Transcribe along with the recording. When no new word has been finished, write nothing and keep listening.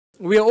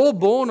We are all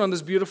born on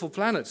this beautiful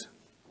planet,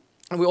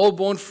 and we're all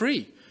born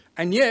free.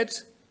 And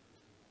yet,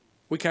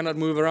 we cannot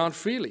move around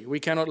freely. We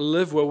cannot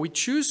live where we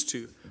choose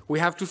to. We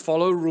have to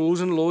follow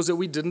rules and laws that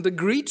we didn't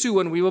agree to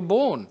when we were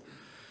born.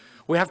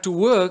 We have to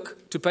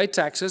work to pay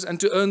taxes and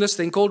to earn this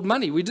thing called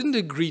money. We didn't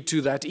agree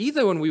to that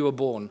either when we were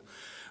born.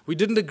 We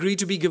didn't agree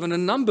to be given a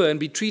number and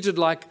be treated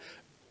like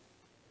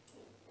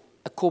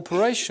a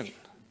corporation.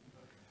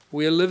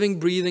 We are living,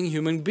 breathing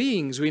human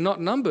beings. We're not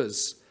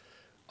numbers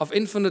of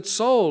infinite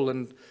soul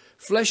and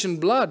flesh and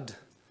blood.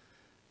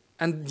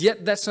 And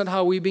yet that's not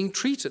how we're being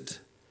treated.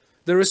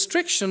 The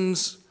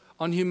restrictions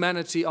on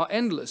humanity are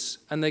endless,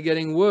 and they're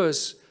getting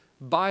worse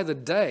by the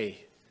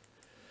day.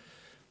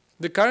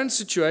 The current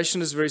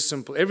situation is very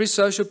simple. Every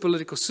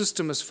socio-political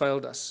system has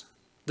failed us.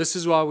 This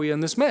is why we're in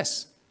this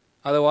mess.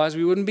 Otherwise,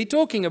 we wouldn't be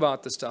talking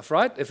about this stuff,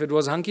 right? If it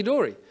was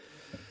hunky-dory.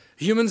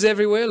 Humans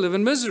everywhere live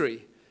in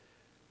misery.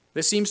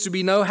 There seems to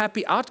be no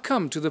happy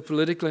outcome to the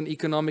political and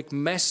economic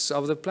mess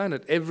of the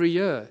planet. Every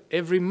year,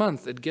 every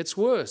month, it gets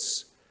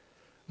worse.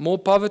 More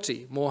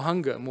poverty, more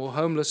hunger, more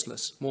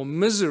homelessness, more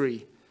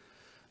misery.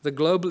 The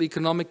global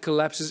economic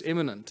collapse is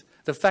imminent.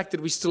 The fact that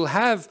we still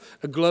have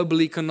a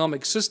global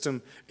economic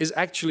system is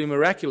actually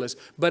miraculous,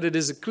 but it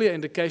is a clear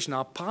indication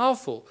how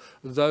powerful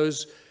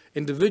those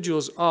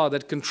individuals are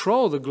that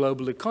control the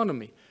global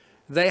economy.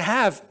 They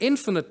have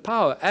infinite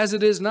power as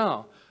it is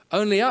now.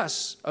 Only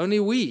us, only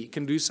we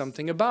can do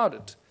something about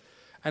it.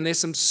 And there's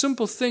some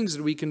simple things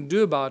that we can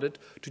do about it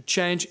to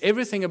change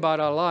everything about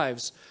our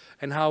lives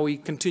and how we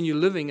continue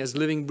living as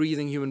living,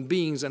 breathing human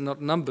beings and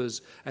not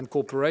numbers and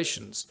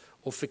corporations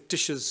or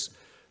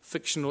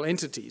fictional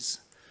entities.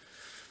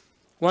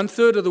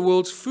 1/3 of the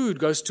world's food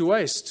goes to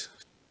waste.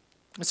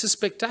 This is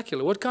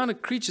spectacular. What kind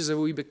of creatures have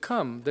we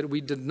become that we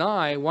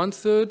deny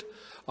 1/3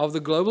 of the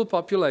global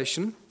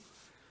population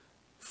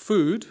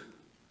food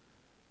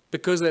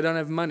because they don't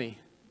have money?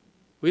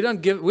 We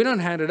don't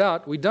hand it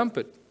out, we dump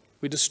it,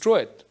 we destroy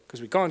it,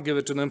 because we can't give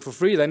it to them for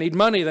free. They need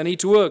money, they need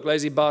to work,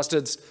 lazy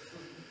bastards.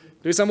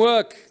 Do some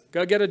work,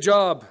 go get a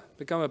job,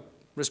 become a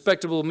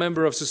respectable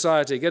member of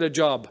society, get a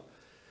job.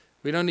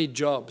 We don't need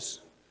jobs.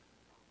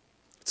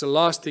 It's the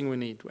last thing we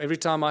need. Every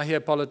time I hear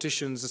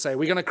politicians say,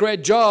 we're going to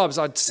create jobs,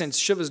 I sense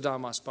shivers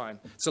down my spine.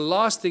 It's the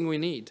last thing we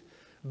need.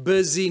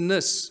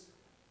 Busyness.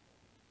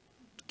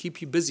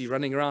 Keep you busy,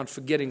 running around,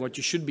 forgetting what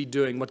you should be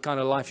doing, what kind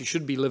of life you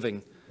should be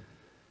living.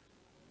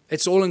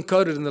 It's all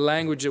encoded in the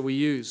language that we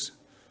use.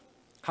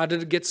 How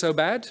did it get so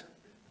bad?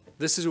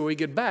 This is where we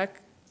get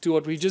back to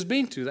what we've just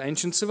been to, the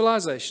ancient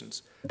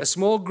civilizations. A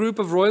small group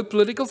of royal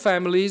political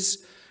families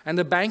and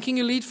the banking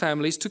elite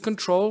families took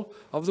control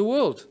of the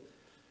world.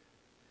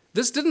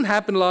 This didn't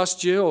happen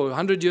last year or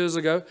 100 years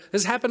ago.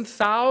 This happened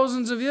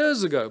thousands of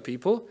years ago,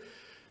 people.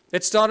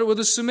 It started with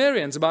the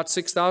Sumerians about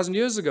 6,000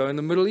 years ago in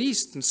the Middle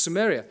East, in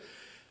Sumeria.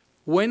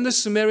 When the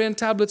Sumerian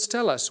tablets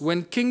tell us,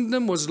 when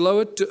kingdom was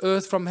lowered to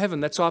earth from heaven,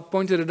 that's why I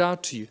pointed it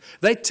out to you.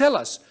 They tell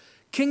us,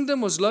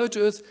 kingdom was lowered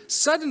to earth.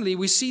 Suddenly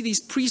we see these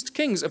priest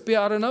kings appear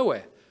out of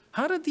nowhere.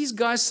 How did these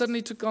guys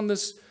suddenly took on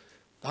this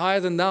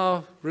higher than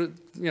thou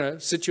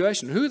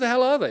situation? Who the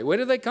hell are they? Where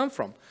did they come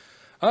from?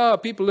 Oh,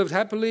 people lived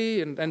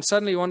happily, and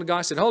suddenly one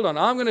guy said, hold on,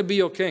 I'm going to be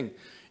your king.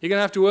 You're going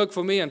to have to work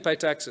for me and pay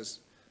taxes.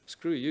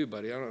 Screw you,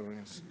 buddy. I don't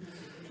know.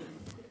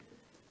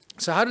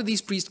 So how did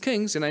these priest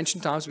kings in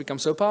ancient times become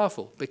so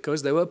powerful?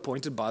 Because they were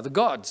appointed by the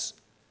gods.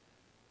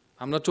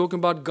 I'm not talking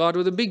about God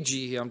with a big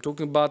G here. I'm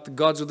talking about the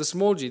gods with a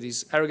small g,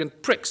 these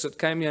arrogant pricks that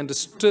came here and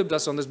disturbed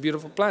us on this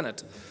beautiful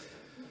planet.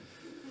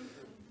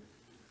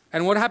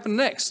 And what happened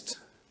next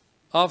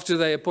after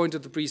they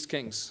appointed the priest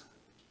kings?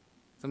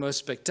 The most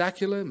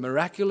spectacular,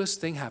 miraculous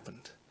thing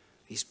happened.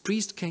 These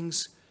priest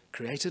kings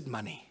created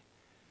money.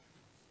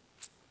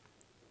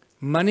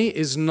 Money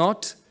is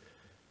not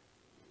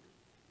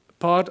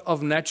part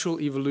of natural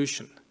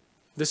evolution.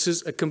 This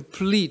is a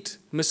complete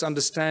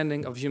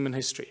misunderstanding of human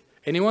history.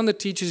 Anyone that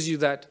teaches you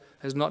that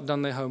has not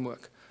done their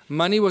homework.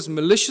 Money was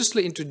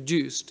maliciously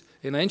introduced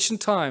in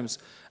ancient times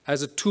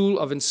as a tool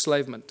of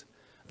enslavement,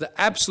 the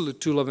absolute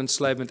tool of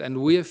enslavement,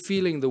 and we are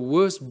feeling the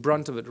worst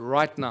brunt of it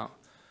right now.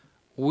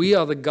 We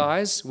are the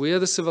guys, we are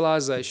the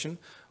civilization,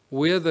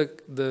 we are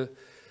the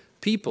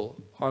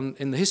people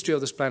in the history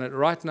of this planet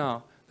right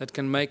now that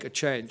can make a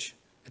change.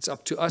 It's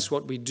up to us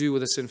what we do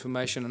with this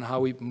information and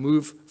how we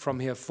move from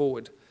here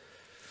forward.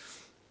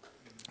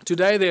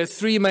 Today there are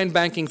 3 main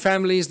banking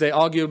families, there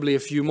are arguably a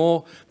few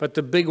more, but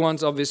the big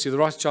ones, obviously the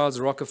Rothschilds,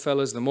 the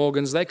Rockefellers, the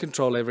Morgans, they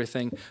control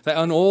everything. They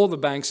own all the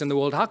banks in the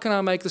world. How can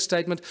I make the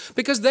statement?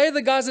 Because they're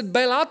the guys that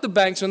bail out the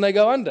banks when they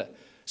go under.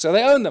 So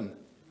they own them.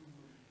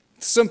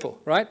 It's simple,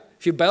 right?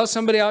 If you bail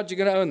somebody out, you're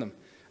going to own them.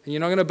 And you're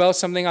not going to bail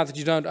something out that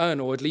you don't own,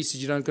 or at least that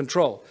you don't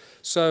control.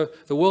 So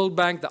the World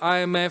Bank, the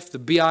IMF, the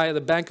BI, the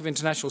Bank of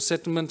International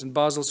Settlement in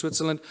Basel,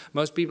 Switzerland,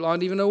 most people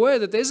aren't even aware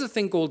that there's a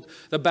thing called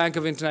the Bank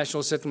of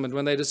International Settlement.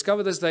 When they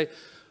discover this,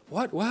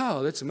 what?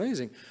 Wow, that's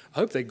amazing. I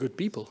hope they're good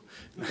people.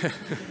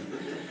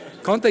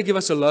 Can't they give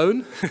us a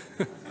loan?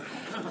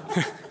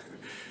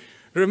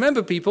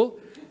 Remember, people,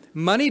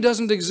 money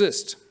doesn't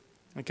exist.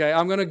 Okay,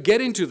 I'm going to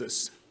get into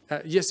this.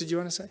 Yes, did you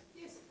want to say?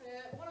 Yes,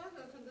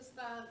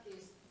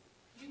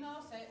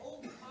 Denar say all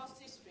the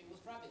past history was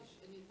rubbish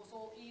and it was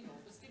all evil,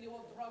 but still you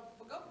want the rub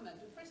for government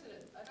and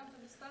president. I don't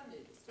understand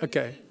it. So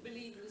Okay. you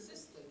believe in the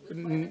system, but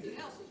everything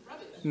else is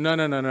rubbish. No,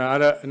 no, no, no. I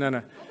don't, no, no.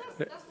 Well,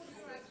 that's what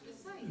you're actually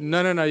saying.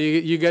 No, no, no.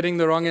 You're getting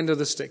the wrong end of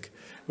the stick.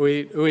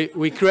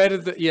 We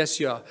created the, yes,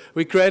 you are.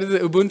 We created the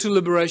Ubuntu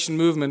Liberation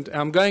Movement.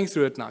 I'm going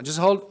through it now. Just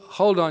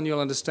hold on. You'll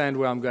understand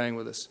where I'm going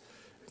with this.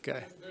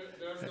 Okay.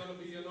 There's going to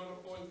be another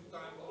point in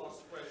time to ask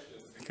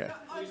questions. Okay.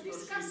 No,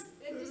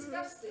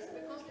 discuss this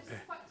because this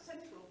is quite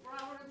central for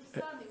our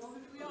understanding of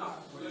who we are.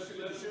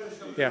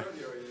 Yeah.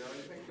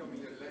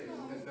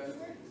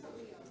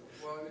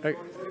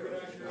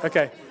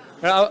 Okay.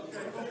 Well,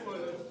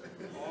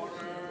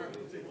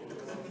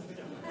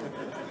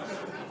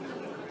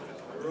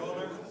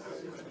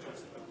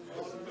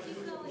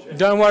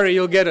 don't worry,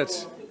 you'll get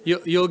it.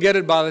 You'll get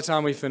it by the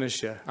time we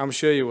finish here. I'm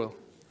sure you will.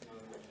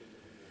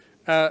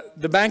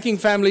 The banking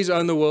families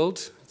own the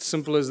world. It's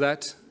simple as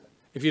that.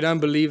 If you don't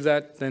believe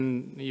that,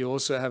 then you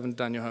also haven't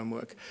done your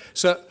homework.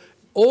 So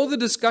all the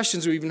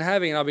discussions we've been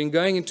having, and I've been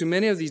going into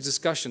many of these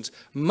discussions,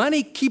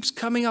 money keeps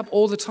coming up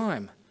all the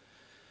time.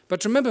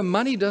 But remember,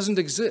 money doesn't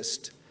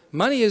exist.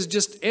 Money is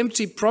just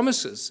empty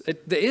promises.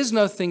 There is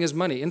no thing as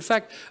money. In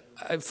fact,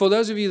 for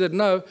those of you that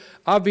know,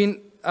 I've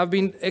been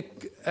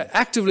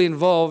actively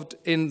involved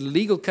in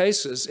legal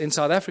cases in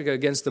South Africa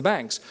against the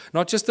banks.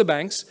 Not just the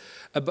banks,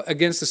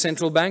 against the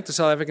central bank, the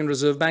South African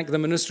Reserve Bank, the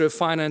Minister of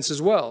Finance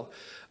as well.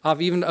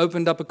 I've even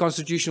opened up a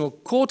constitutional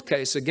court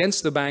case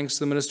against the banks,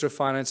 the Minister of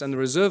Finance and the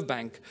Reserve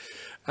Bank,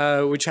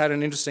 which had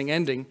an interesting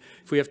ending.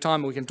 If we have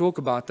time, we can talk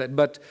about that.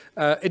 But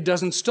it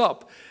doesn't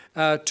stop.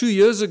 2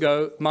 years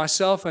ago,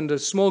 myself and a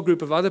small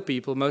group of other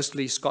people,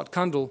 mostly Scott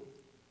Kundell,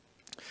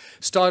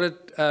 started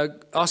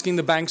asking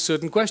the banks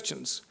certain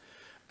questions.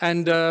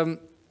 And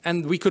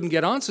we couldn't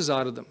get answers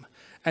out of them.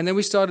 And then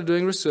we started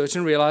doing research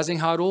and realizing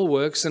how it all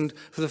works. And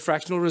for the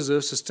fractional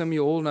reserve system,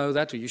 you all know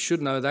that, or you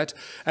should know that.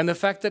 And the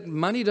fact that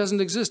money doesn't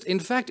exist. In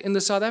fact, in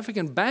the South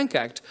African Bank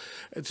Act,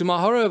 to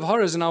my horror of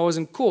horrors, and I was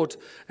in court,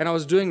 and I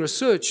was doing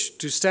research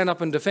to stand up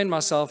and defend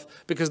myself,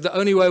 because the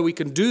only way we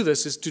can do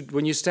this is to,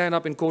 when you stand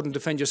up in court and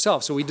defend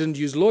yourself. So we didn't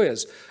use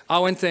lawyers. I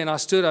went there and I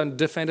stood and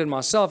defended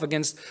myself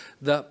against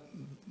the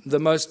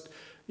most,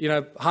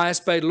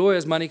 highest paid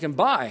lawyers money can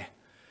buy.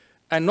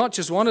 And not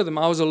just one of them.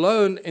 I was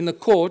alone in the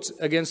court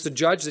against the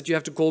judge that you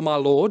have to call my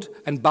lord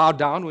and bow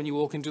down when you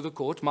walk into the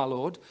court, my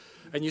lord.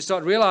 And you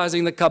start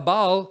realizing the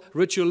cabal,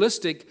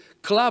 ritualistic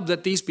club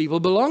that these people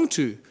belong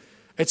to.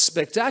 It's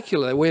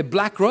spectacular. They wear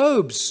black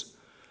robes.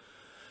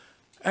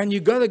 And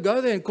you go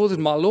there and call it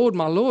my lord,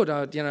 my lord.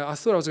 I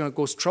thought I was going to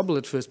cause trouble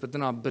at first, but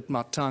then I bit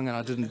my tongue and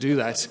I didn't do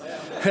that.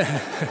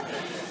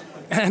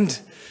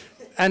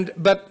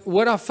 But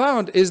what I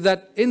found is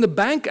that in the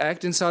Bank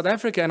Act in South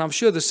Africa, and I'm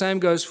sure the same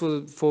goes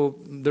for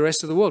the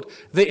rest of the world,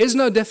 there is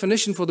no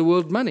definition for the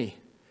word money.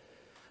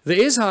 There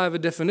is, however, a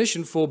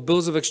definition for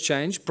bills of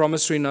exchange,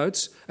 promissory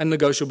notes, and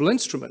negotiable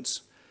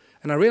instruments.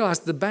 And I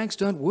realized the banks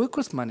don't work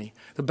with money.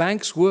 The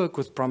banks work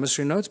with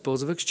promissory notes,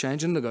 bills of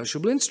exchange, and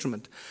negotiable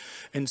instrument.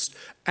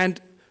 And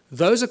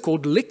those are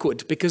called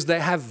liquid because they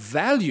have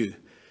value.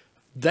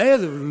 They are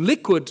the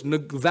liquid,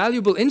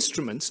 valuable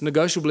instruments,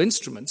 negotiable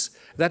instruments,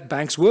 that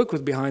banks work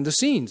with behind the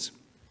scenes.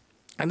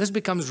 And this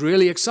becomes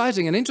really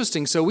exciting and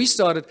interesting. So we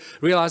started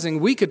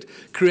realizing we could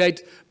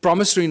create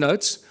promissory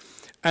notes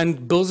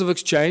and bills of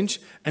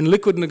exchange and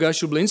liquid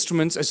negotiable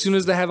instruments as soon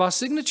as they have our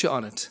signature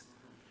on it.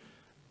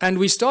 And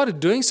we started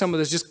doing some of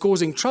this, just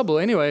causing trouble.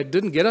 Anyway, it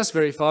didn't get us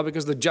very far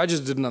because the judges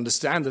didn't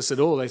understand this at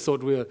all. They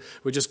thought we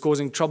were just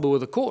causing trouble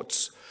with the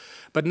courts.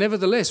 But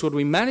nevertheless, what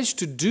we managed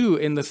to do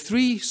in the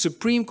 3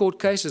 Supreme Court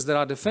cases that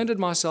I defended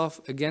myself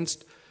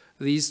against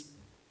these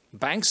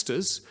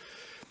banksters,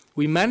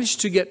 we managed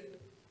to get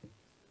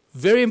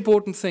very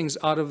important things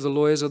out of the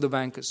lawyers or the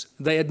bankers.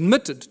 They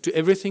admitted to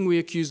everything we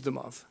accused them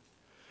of.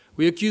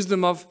 We accused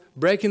them of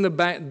breaking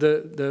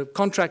the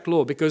contract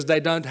law because they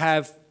don't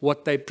have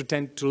what they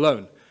pretend to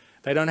loan.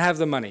 They don't have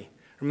the money.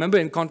 Remember,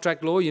 in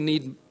contract law,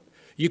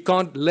 you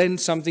can't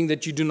lend something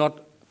that you do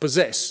not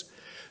possess.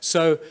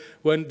 So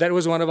that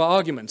was one of our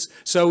arguments.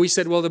 So we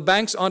said, well, the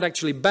banks aren't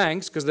actually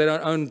banks because they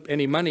don't own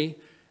any money.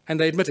 And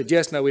they admitted,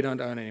 yes, no, we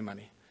don't own any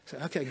money. So,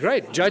 okay,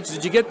 great. Judge,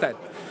 did you get that?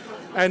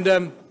 And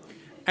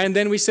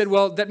then we said,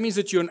 well, that means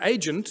that you're an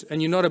agent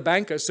and you're not a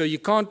banker, so you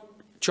can't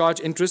charge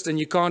interest and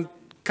you can't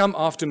come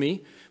after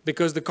me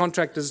because the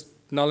contract is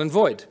null and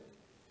void.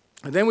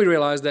 And then we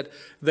realized that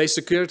they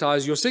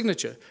securitize your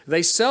signature.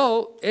 They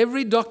sell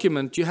every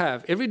document you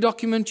have, every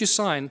document you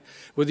sign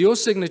with your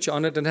signature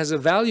on it and has a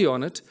value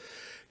on it,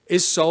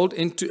 is sold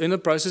in a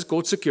process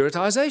called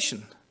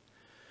securitization.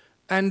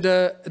 And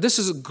this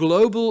is a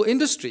global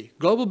industry.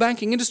 Global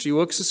banking industry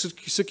works with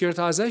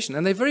securitization.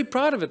 And they're very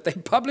proud of it. They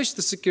publish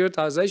the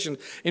securitization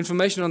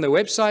information on their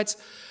websites.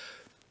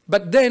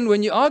 But then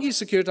when you argue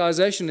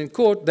securitization in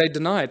court, they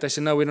deny it. They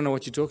say, no, we don't know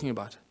what you're talking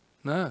about.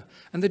 No.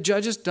 And the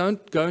judges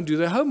don't go and do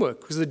their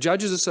homework because the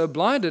judges are so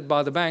blinded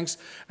by the banks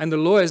and the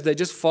lawyers, they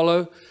just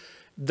follow.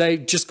 They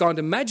just can't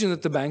imagine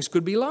that the banks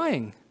could be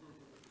lying.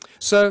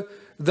 So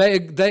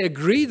They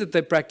agree that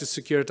they practice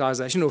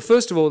securitization. Or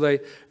first of all, they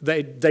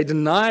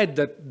denied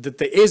that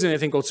there is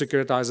anything called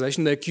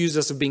securitization. They accused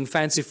us of being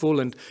fanciful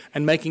and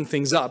making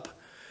things up,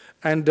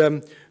 and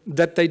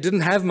that they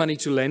didn't have money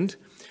to lend.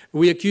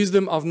 We accused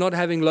them of not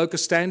having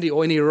locus standi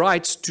or any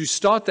rights to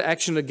start the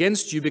action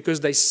against you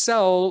because they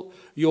sell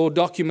your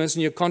documents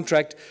and your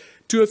contract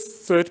to a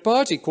third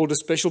party called a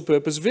special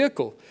purpose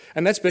vehicle.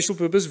 And that special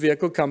purpose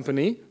vehicle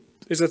company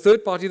is a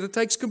third party that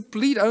takes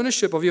complete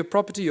ownership of your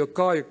property, your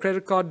car, your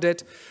credit card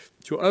debt,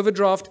 your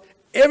overdraft.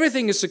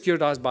 Everything is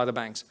securitized by the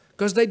banks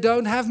because they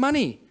don't have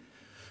money.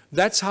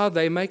 That's how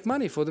they make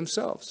money for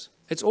themselves.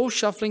 It's all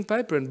shuffling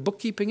paper and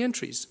bookkeeping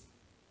entries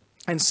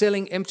and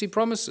selling empty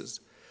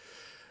promises.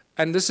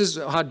 And this is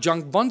how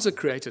junk bonds are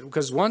created,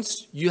 because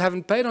once you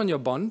haven't paid on your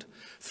bond,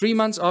 3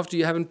 months after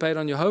you haven't paid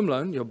on your home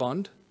loan, your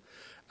bond,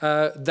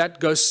 that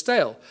goes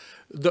stale.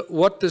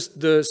 What the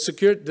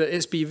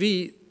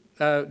SPV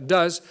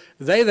does,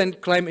 they then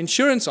claim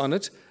insurance on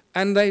it,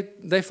 and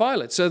they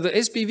file it. So the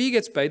SPV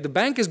gets paid, the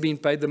bank has been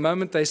paid the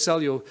moment they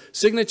sell your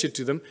signature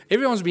to them.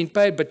 Everyone's been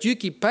paid, but you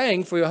keep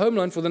paying for your home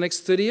loan for the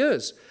next 30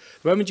 years.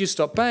 The moment you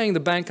stop paying,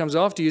 the bank comes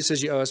after you,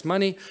 says you owe us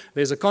money.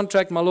 There's a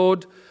contract, my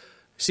lord.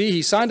 See,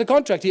 he signed a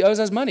contract, he owes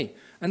us money.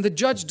 And the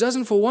judge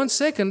doesn't for 1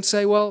 second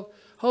say, well,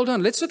 hold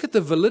on, let's look at the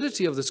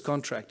validity of this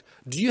contract.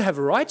 Do you have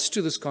rights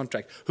to this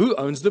contract? Who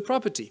owns the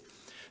property?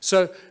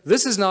 So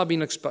this has now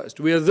been exposed.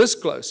 We are this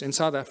close in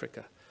South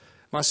Africa.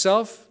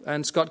 Myself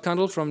and Scott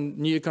Kundle from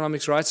New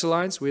Economics Rights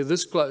Alliance, we're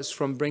this close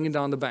from bringing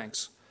down the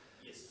banks.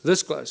 Yes.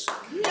 This close.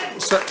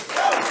 Yes. So,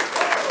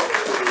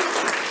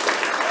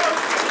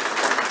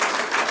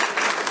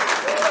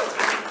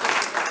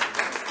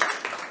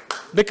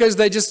 because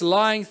they're just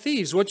lying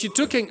thieves. What you're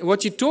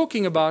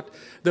talking about,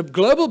 the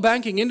global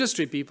banking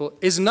industry, people,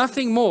 is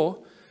nothing more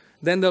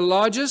than the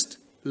largest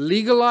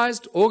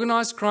legalized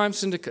organized crime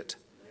syndicate.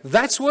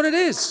 That's what it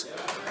is.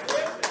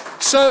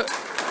 So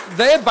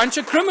they're a bunch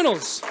of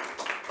criminals.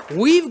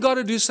 We've got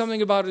to do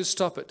something about it to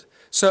stop it.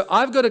 So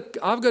I've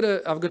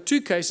got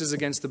 2 cases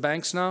against the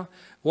banks now.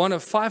 One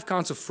of 5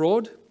 counts of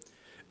fraud,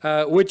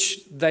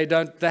 which they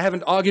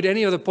haven't argued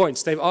any of the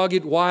points. They've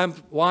argued why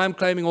I'm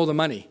claiming all the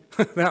money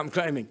that I'm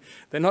claiming.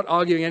 They're not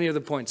arguing any of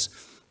the points.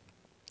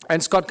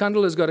 And Scott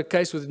Kundle has got a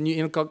case with the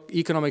New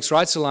Economics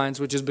Rights Alliance,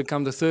 which has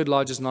become the 3rd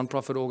largest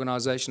non-profit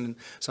organization in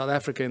South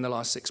Africa in the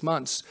last 6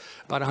 months,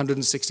 about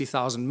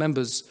 160,000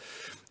 members.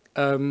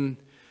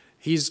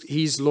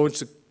 He's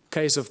launched a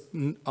case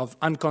of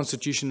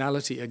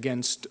unconstitutionality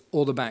against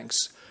all the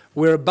banks.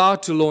 We're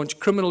about to launch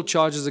criminal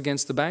charges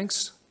against the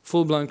banks,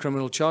 full-blown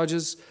criminal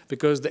charges,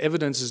 because the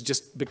evidence is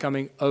just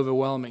becoming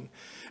overwhelming.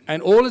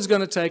 And all it's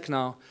going to take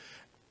now,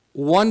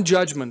 one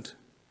judgment.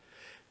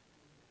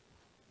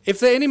 If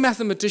there are any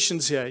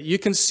mathematicians here, you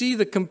can see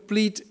the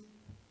complete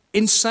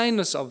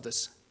insaneness of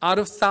this. Out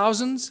of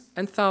thousands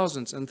and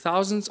thousands and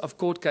thousands of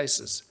court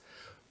cases,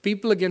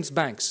 people against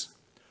banks,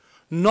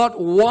 not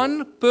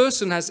one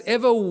person has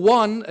ever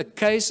won a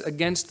case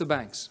against the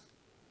banks.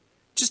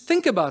 Just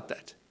think about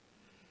that.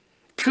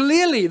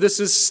 Clearly, this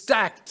is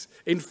stacked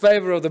in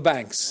favor of the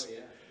banks. Oh, yeah.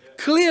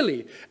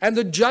 Clearly. And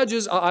the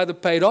judges are either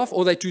paid off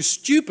or they're too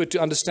stupid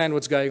to understand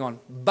what's going on.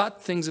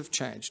 But things have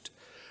changed.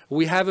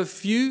 We have a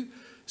few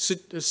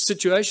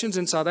situations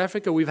in South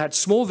Africa. We've had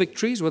small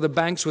victories where the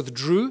banks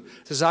withdrew.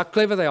 This is how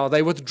clever they are.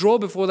 They withdraw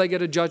before they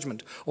get a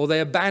judgment, or they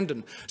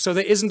abandon. So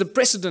there isn't a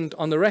precedent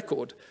on the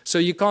record. So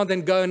you can't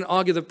then go and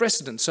argue the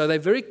precedent. So they're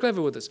very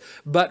clever with this.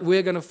 But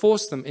we're going to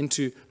force them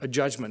into a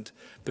judgment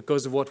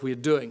because of what we're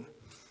doing.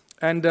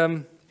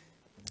 And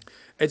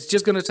it's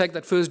just going to take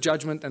that first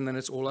judgment, and then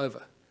it's all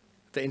over.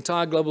 The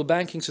entire global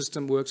banking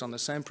system works on the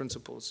same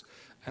principles,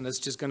 and it's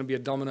just going to be a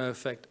domino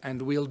effect.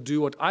 And we'll do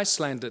what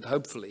Iceland did,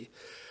 hopefully.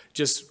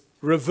 Just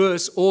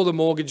reverse all the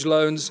mortgage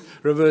loans,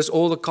 reverse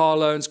all the car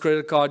loans,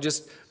 credit card,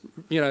 just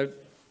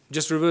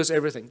reverse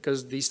everything,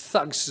 because these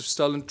thugs have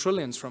stolen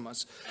trillions from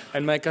us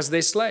and make us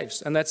their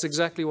slaves. And that's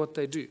exactly what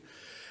they do.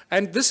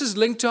 And this is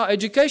linked to our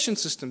education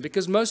system,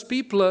 because most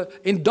people are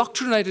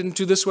indoctrinated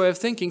into this way of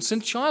thinking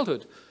since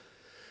childhood.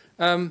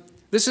 Our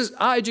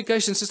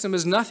education system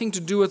has nothing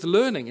to do with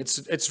learning.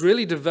 It's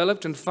really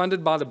developed and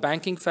funded by the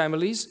banking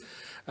families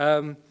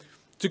to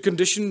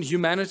condition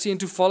humanity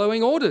into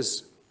following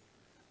orders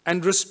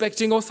and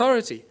respecting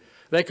authority.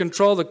 They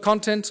control the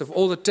contents of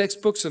all the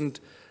textbooks and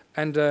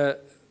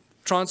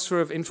transfer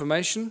of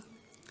information.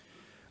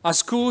 Our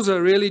schools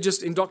are really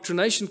just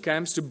indoctrination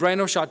camps to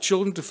brainwash our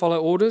children to follow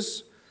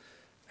orders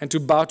and to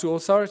bow to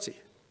authority.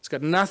 It's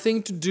got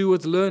nothing to do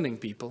with learning,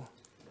 people.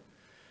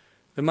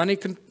 The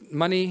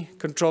money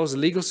controls the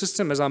legal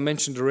system, as I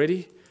mentioned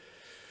already.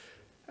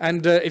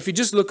 And if you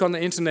just look on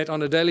the internet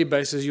on a daily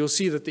basis, you'll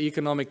see that the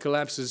economic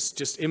collapse is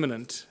just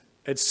imminent.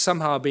 It's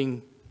somehow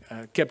being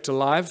kept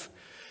alive.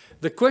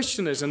 The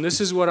question is, and this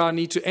is what I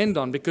need to end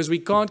on, because we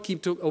can't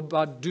keep talking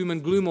about doom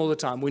and gloom all the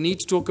time. We need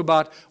to talk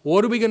about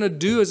what are we going to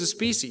do as a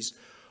species?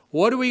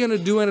 What are we going to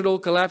do when it all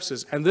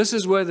collapses? And this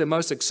is where the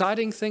most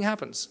exciting thing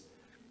happens.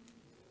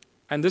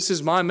 And this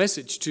is my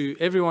message to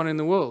everyone in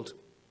the world.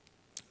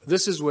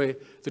 This is where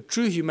the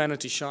true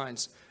humanity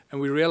shines, and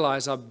we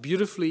realize how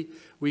beautifully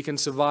we can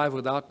survive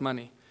without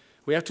money.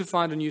 We have to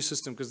find a new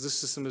system because this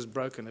system is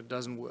broken. It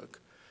doesn't work.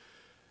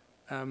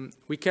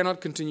 We cannot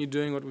continue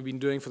doing what we've been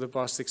doing for the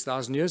past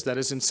 6,000 years. That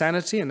is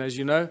insanity. And as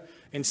you know,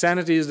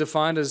 insanity is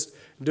defined as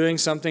doing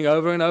something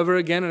over and over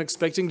again and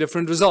expecting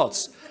different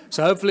results.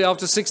 So hopefully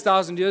after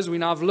 6,000 years, we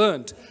now have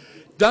learned.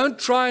 Don't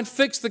try and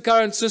fix the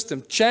current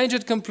system. Change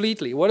it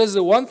completely. What is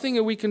the one thing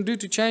that we can do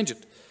to change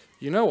it?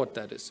 You know what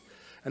that is.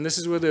 And this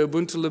is where the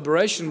Ubuntu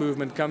Liberation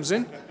Movement comes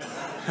in.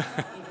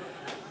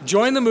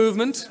 Join the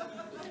movement.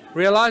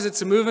 Realize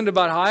it's a movement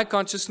about higher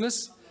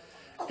consciousness.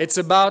 It's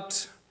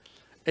about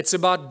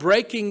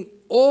breaking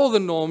all the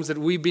norms that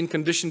we've been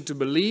conditioned to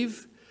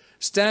believe,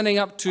 standing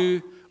up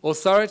to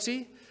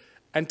authority,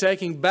 and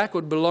taking back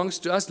what belongs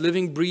to us,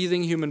 living,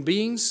 breathing human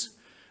beings.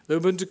 The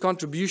Ubuntu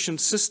contribution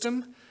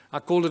system, I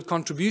called it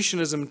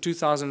contributionism in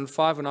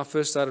 2005 when I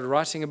first started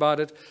writing about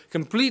it.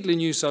 Completely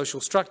new social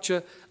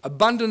structure,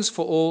 abundance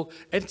for all.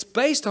 It's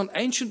based on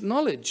ancient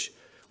knowledge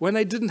when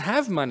they didn't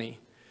have money,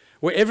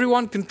 where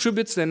everyone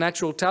contributes their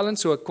natural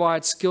talents or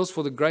acquired skills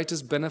for the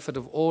greatest benefit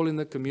of all in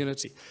the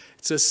community.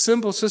 It's a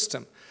simple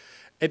system.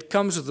 It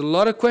comes with a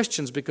lot of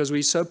questions because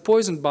we're so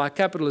poisoned by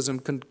capitalism,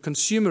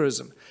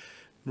 consumerism.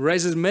 It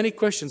raises many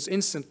questions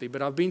instantly,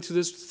 but I've been through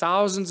this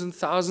thousands and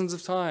thousands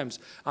of times.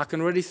 I can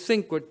already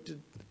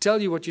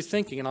tell you what you're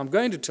thinking, and I'm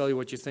going to tell you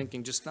what you're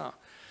thinking just now.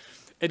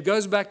 It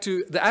goes back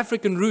to the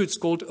African roots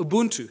called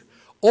Ubuntu.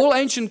 All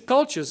ancient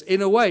cultures,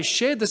 in a way,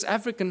 shared this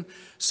African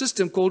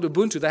system called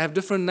Ubuntu. They have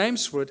different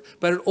names for it,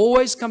 but it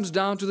always comes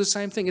down to the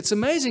same thing. It's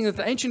amazing that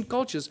the ancient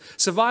cultures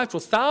survived for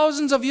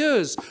thousands of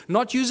years,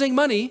 not using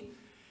money,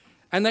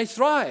 and they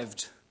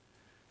thrived,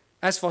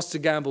 as Foster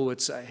Gamble would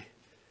say.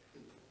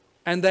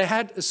 And they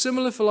had a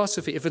similar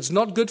philosophy. If it's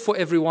not good for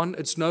everyone,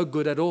 it's no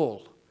good at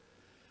all.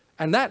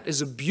 And that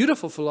is a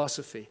beautiful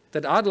philosophy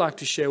that I'd like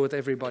to share with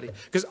everybody,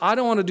 because I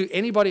don't want to do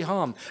anybody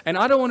harm, and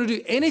I don't want to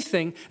do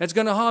anything that's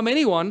going to harm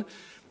anyone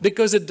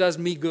because it does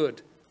me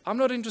good. I'm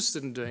not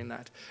interested in doing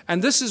that.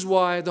 And this is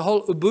why the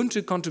whole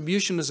Ubuntu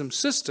contributionism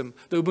system,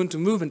 the Ubuntu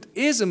movement,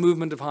 is a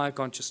movement of higher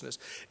consciousness.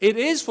 It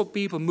is for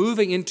people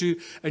moving into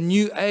a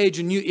new age,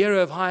 a new era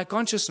of higher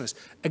consciousness.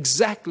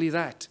 Exactly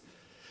that.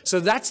 So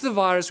that's the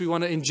virus we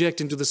want to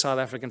inject into the South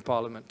African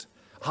Parliament.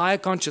 Higher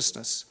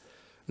consciousness.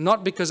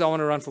 Not because I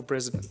want to run for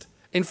president.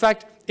 In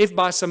fact, if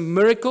by some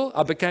miracle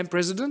I became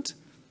president,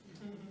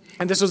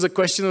 and this was a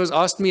question that was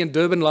asked me in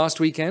Durban last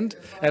weekend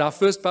at our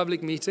first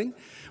public meeting.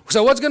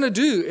 So what are you going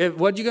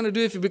to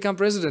do if you become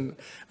president?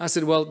 I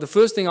said, well, the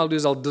first thing I'll do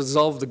is I'll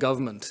dissolve the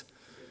government.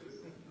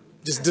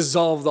 Just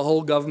dissolve the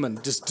whole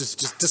government. Just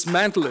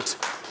dismantle it.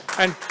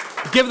 And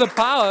give the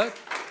power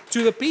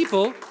to the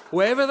people,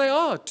 wherever they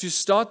are, to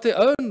start their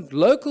own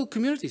local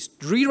communities.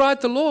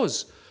 Rewrite the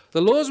laws.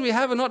 The laws we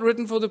have are not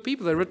written for the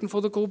people. They're written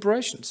for the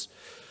corporations.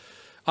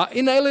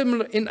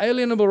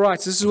 Inalienable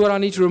rights. This is what I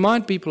need to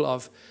remind people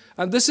of.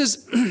 And this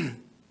is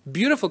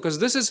beautiful because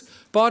this is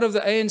part of the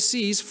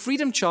ANC's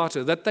Freedom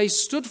Charter that they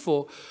stood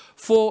for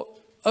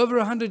over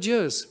 100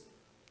 years.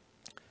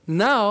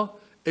 Now,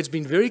 it's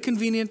been very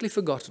conveniently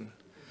forgotten.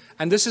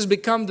 And this has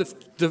become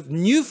the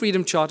new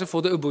Freedom Charter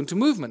for the Ubuntu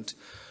movement.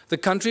 The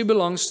country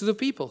belongs to the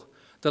people.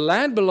 The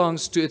land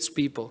belongs to its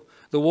people.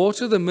 The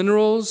water, the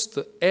minerals,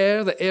 the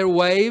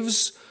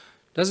airwaves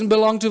doesn't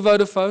belong to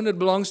Vodafone, it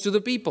belongs to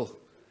the people.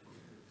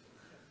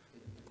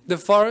 The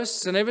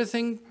forests and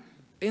everything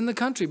in the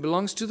country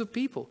belongs to the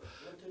people.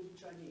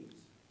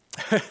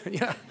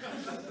 Yeah.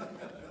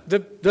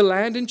 The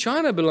land in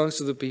China belongs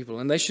to the people,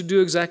 and they should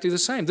do exactly the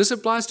same. This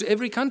applies to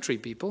every country,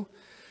 people.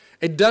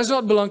 It does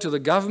not belong to the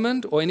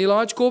government or any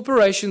large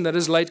corporation that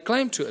has laid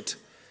claim to it.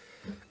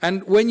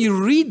 And when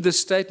you read this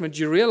statement,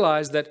 you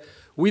realize that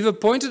we've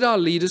appointed our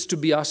leaders to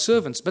be our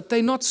servants, but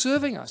they're not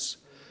serving us.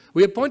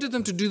 We appointed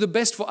them to do the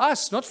best for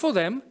us, not for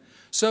them.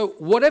 So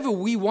whatever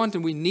we want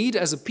and we need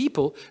as a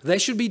people, they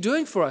should be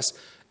doing for us.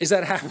 Is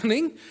that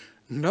happening?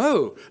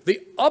 No.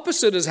 The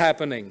opposite is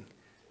happening.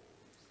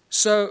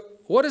 So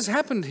what has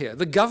happened here?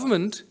 The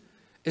government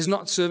is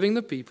not serving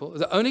the people.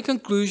 The only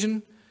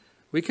conclusion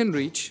we can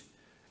reach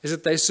is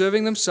that they're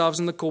serving themselves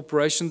and the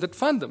corporation that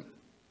fund them.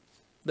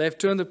 They've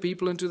turned the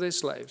people into their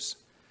slaves.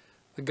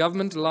 The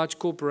government and large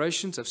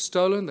corporations have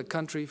stolen the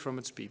country from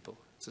its people.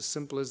 It's as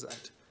simple as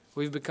that.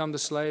 We've become the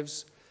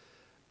slaves,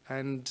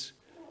 and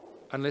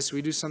unless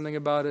we do something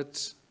about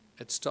it,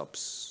 it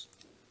stops.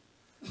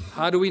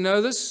 How do we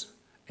know this?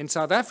 In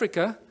South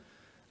Africa,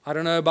 I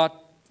don't know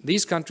about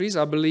these countries.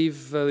 I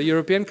believe the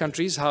European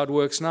countries, how it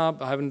works now.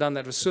 I haven't done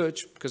that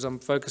research because I'm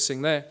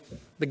focusing there.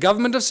 The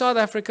government of South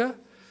Africa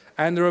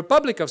and the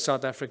Republic of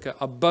South Africa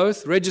are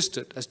both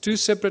registered as two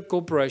separate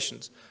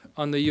corporations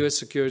on the US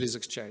Securities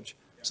Exchange.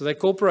 So they're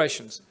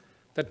corporations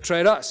that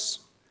trade us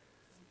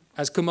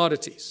as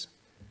commodities.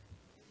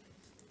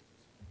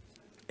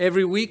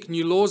 Every week,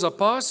 new laws are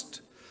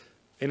passed.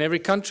 In every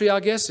country, I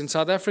guess. In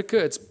South Africa,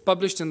 it's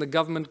published in the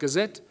government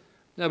gazette.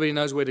 Nobody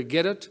knows where to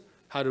get it,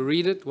 how to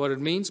read it, what it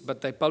means,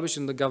 but they publish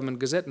in the government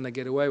gazette and they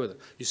get away with it.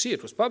 You see,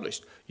 it was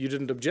published. You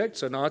didn't object,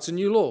 so now it's a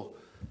new law.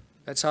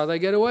 That's how they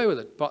get away with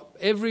it. But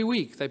every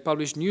week they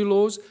publish new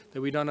laws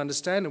that we don't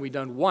understand and we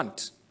don't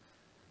want.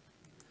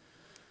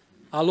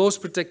 Our laws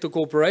protect the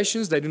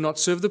corporations. They do not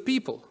serve the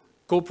people.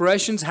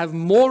 Corporations have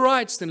more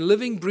rights than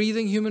living,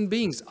 breathing human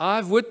beings.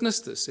 I've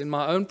witnessed this in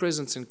my own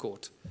presence in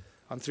court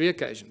on 3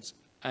 occasions.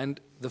 And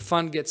the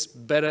fun gets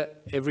better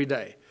every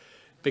day.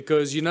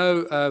 Because, you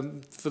know,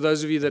 for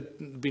those of you that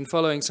have been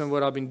following some of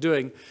what I've been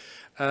doing,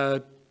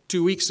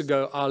 2 weeks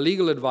ago, our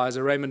legal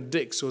advisor, Raymond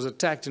Dix, was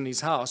attacked in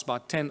his house by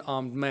 10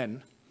 armed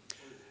men,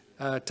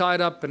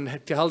 tied up and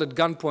held at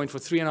gunpoint for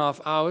 3.5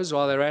 hours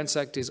while they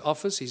ransacked his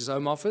office, his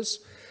home office.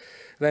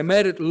 They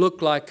made it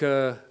look like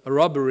a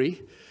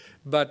robbery,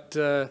 but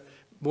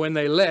when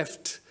they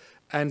left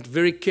and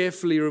very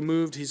carefully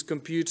removed his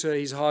computer,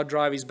 his hard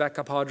drive, his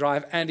backup hard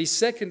drive, and his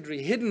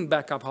secondary hidden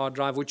backup hard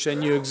drive, which they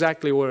knew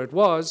exactly where it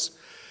was,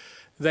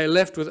 they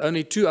left with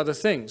only 2 other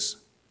things.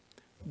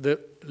 The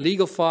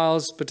legal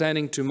files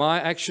pertaining to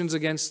my actions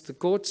against the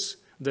courts,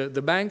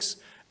 the banks,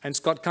 and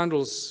Scott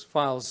Kundal's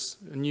files,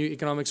 New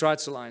Economics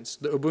Rights Alliance,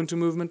 the Ubuntu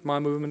movement, my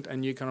movement,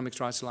 and New Economics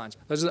Rights Alliance.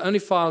 Those are the only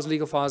files,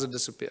 legal files that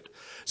disappeared.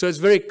 So it's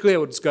very clear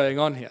what's going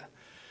on here.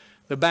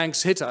 The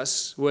banks hit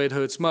us where it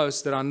hurts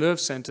most, that our nerve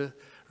center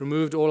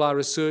removed all our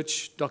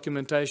research,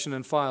 documentation,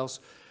 and files,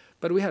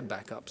 but we had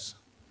backups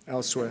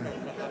elsewhere.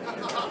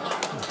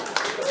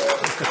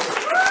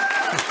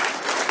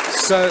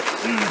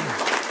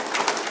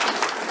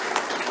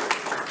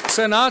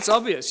 So now it's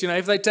obvious, you know,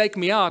 if they take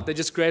me out, they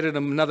just created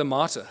another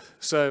martyr.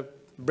 So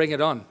bring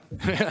it on.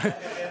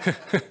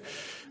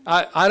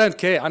 I don't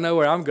care. I know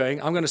where I'm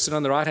going. I'm going to sit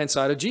on the right-hand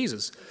side of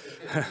Jesus.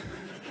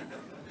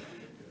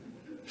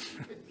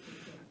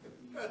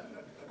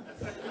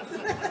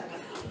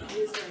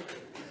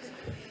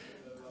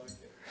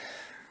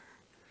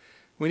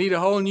 We need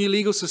a whole new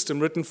legal system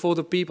written for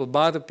the people,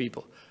 by the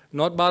people,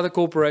 not by the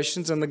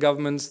corporations and the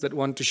governments that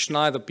want to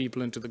schneid the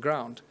people into the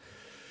ground.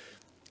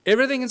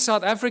 Everything in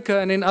South Africa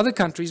and in other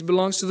countries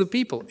belongs to the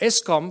people.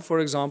 Eskom, for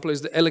example,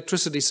 is the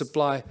electricity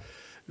supply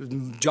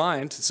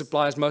giant. It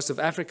supplies most of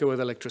Africa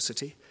with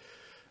electricity.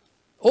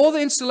 All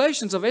the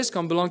installations of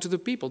Eskom belong to the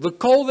people. The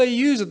coal they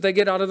use that they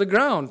get out of the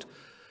ground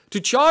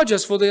to charge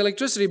us for the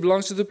electricity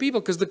belongs to the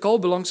people because the coal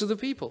belongs to the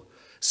people.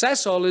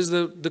 Sasol is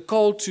the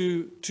coal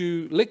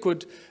to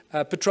liquid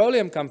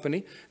petroleum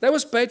company. That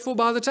was paid for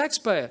by the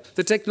taxpayer.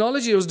 The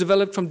technology was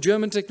developed from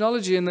German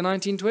technology in the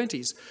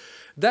 1920s.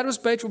 That was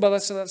paid for by the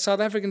South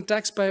African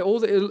taxpayer, all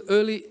the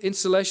early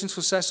installations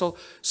for Sasol.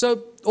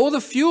 So all the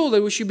fuel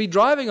that we should be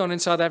driving on in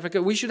South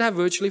Africa, we should have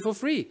virtually for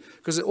free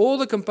because all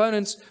the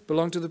components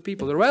belong to the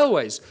people. The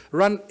railways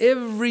run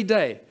every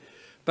day,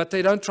 but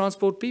they don't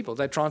transport people.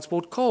 They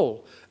transport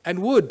coal and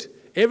wood,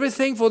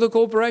 everything for the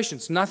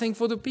corporations, nothing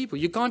for the people.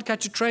 You can't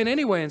catch a train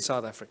anywhere in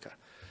South Africa.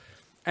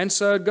 And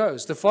so it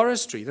goes. The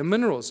forestry, the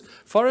minerals,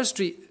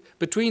 forestry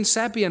between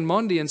Sappi and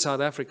Mondi in South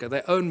Africa,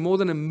 they own more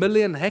than 1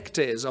 million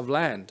hectares of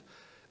land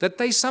that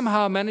they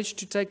somehow managed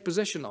to take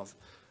possession of.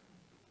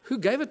 Who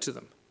gave it to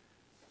them?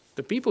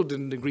 The people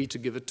didn't agree to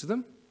give it to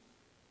them,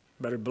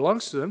 but it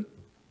belongs to them.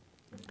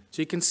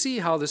 So you can see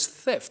how this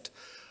theft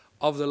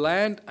of the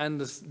land and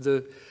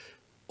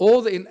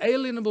all the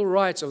inalienable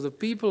rights of the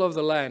people of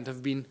the land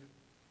have been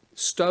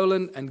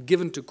stolen and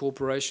given to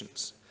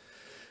corporations.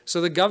 So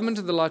the government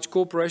and the large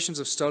corporations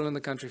have stolen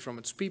the country from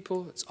its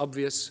people. It's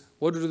obvious.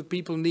 What do the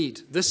people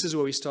need? This is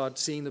where we start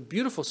seeing the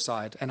beautiful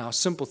side and how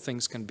simple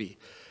things can be.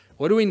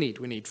 What do we need?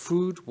 We need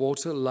food,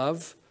 water,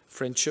 love,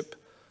 friendship,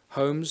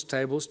 homes,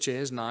 tables,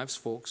 chairs, knives,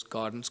 forks,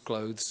 gardens,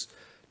 clothes,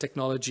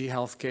 technology,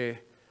 healthcare,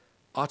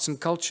 arts and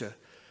culture.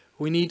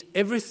 We need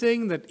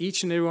everything that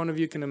each and every one of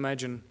you can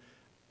imagine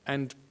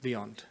and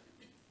beyond.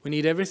 We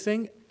need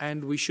everything,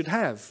 and we should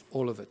have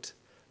all of it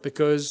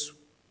because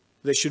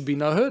there should be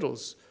no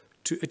hurdles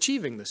to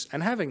achieving this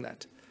and having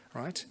that,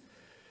 right?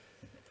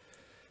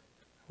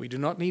 We do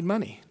not need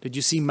money. Did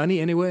you see money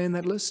anywhere in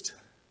that list?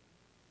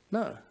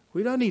 No,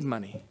 we don't need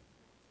money.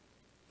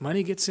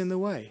 Money gets in the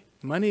way.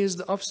 Money is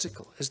the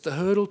obstacle. It's the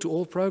hurdle to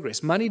all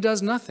progress. Money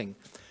does nothing.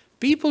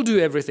 People do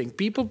everything.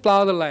 People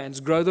plow the lands,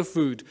 grow the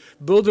food,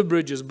 build the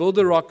bridges, build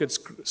the rockets,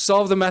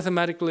 solve the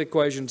mathematical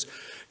equations,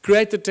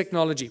 create the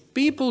technology.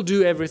 People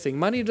do everything.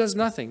 Money does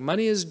nothing.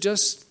 Money is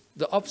just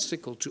the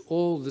obstacle to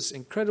all this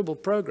incredible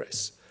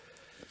progress.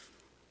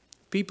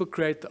 People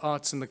create the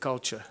arts and the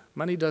culture.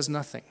 Money does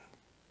nothing.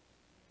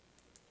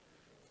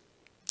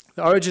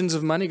 The origins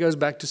of money goes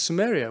back to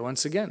Sumeria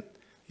once again.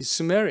 These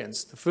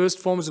Sumerians, the first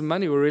forms of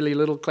money were really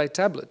little clay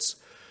tablets.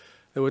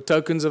 They were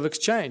tokens of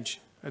exchange.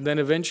 And then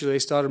eventually they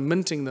started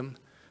minting them,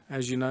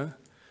 as you know.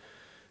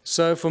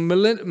 So for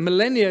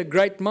millennia,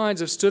 great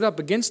minds have stood up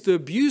against the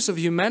abuse of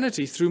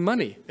humanity through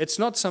money. It's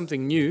not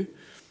something new.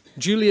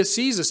 Julius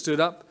Caesar stood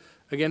up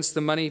against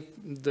the money,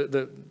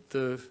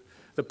 the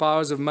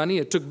powers of money.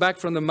 It took back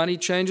from the money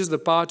changers the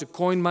power to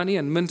coin money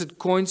and minted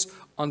coins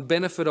on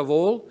benefit of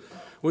all.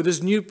 With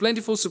this new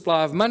plentiful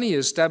supply of money, he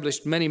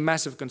established many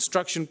massive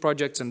construction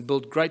projects and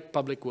built great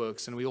public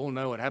works. And we all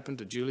know what happened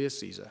to Julius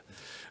Caesar.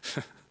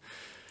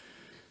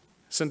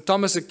 St.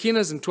 Thomas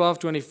Aquinas in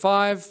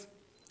 1225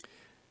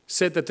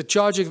 said that the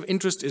charging of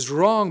interest is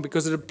wrong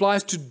because it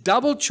applies to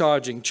double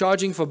charging,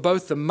 charging for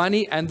both the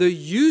money and the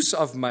use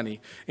of money.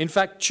 In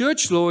fact,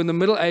 church law in the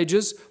Middle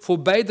Ages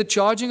forbade the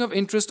charging of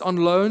interest on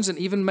loans and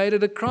even made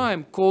it a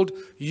crime called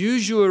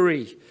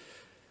usury,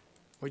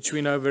 which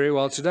we know very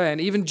well today. And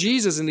even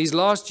Jesus, in his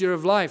last year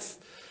of life,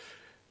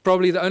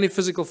 probably the only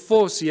physical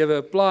force he ever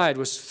applied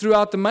was threw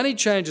out the money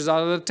changers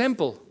out of the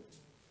temple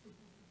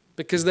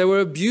because they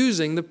were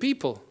abusing the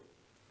people.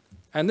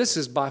 And this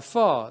is by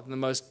far the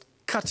most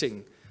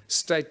cutting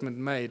statement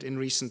made in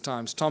recent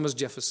times, Thomas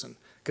Jefferson,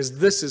 because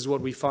this is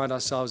what we find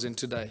ourselves in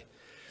today.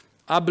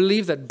 I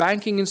believe that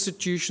banking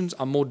institutions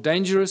are more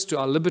dangerous to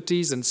our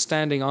liberties than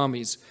standing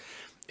armies.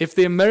 If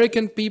the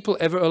American people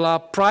ever allow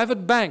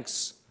private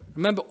banks,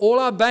 remember all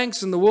our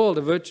banks in the world,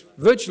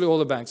 virtually all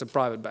the banks are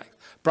private banks,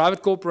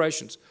 private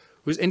corporations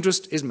whose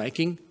interest is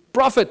making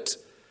profit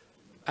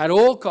at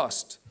all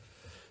cost.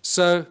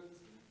 So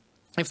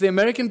if the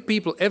American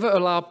people ever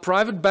allow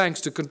private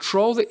banks to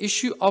control the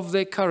issue of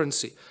their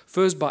currency,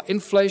 first by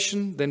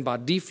inflation, then by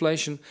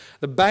deflation,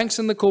 the banks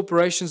and the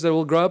corporations that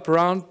will grow up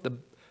around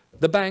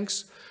the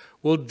banks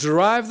will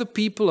drive the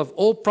people of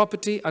all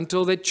property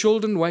until their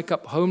children wake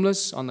up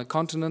homeless on the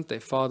continent their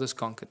fathers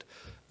conquered.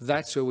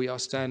 That's where we are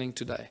standing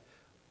today.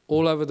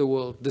 All over the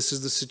world, this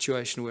is the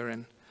situation we're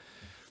in.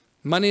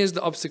 Money is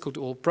the obstacle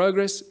to all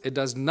progress. It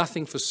does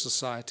nothing for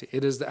society.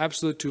 It is the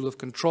absolute tool of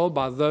control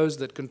by those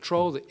that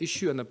control the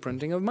issue and the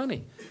printing of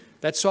money.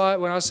 That's why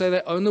when I say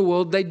they own the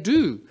world, they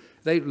do.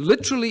 They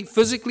literally,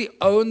 physically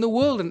own the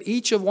world and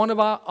each of one of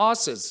our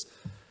asses.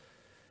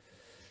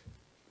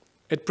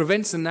 It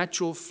prevents the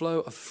natural flow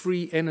of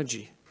free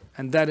energy.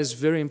 And that is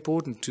very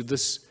important to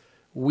this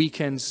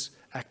weekend's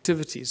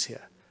activities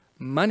here.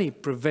 Money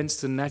prevents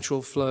the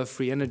natural flow of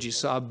free energy.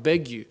 So I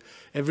beg you,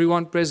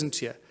 everyone present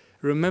here,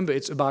 remember,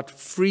 it's about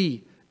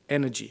free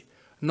energy,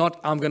 not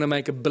I'm going to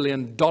make $1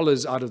 billion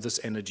out of this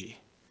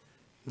energy.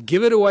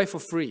 Give it away for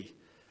free.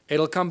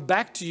 It'll come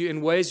back to you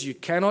in ways you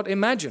cannot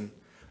imagine.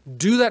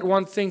 Do that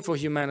one thing for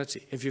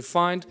humanity. If you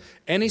find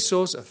any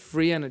source of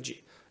free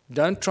energy,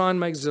 don't try and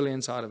make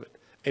zillions out of it.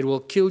 It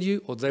will kill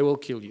you or they will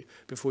kill you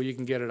before you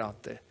can get it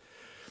out there.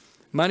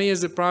 Money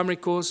is the primary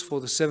cause for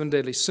the 7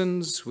 deadly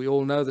sins. We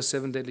all know the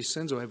 7 deadly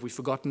sins, or have we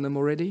forgotten them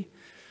already?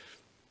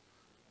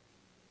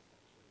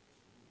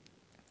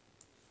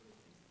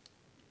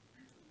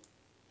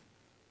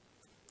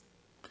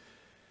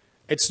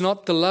 It's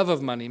not the love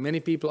of money. Many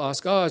people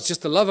ask, oh, it's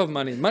just the love of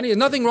money. Money, there's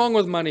nothing wrong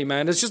with money,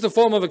 man. It's just a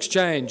form of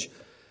exchange.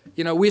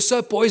 You know, we're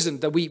so poisoned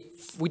that we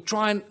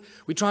try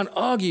and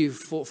argue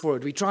for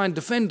it. We try and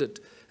defend it.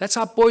 That's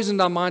how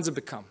poisoned our minds have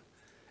become.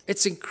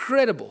 It's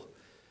incredible.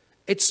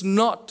 It's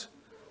not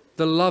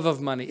the love of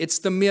money. It's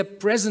the mere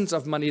presence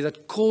of money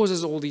that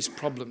causes all these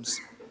problems.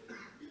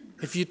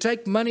 If you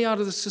take money out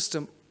of the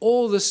system,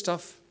 all this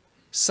stuff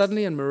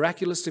suddenly and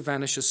miraculously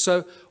vanishes.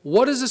 So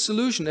what is the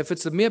solution? If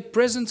it's the mere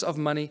presence of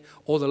money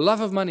or the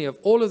love of money, of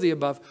all of the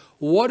above,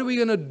 what are we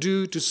going to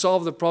do to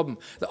solve the problem?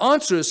 The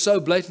answer is so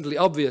blatantly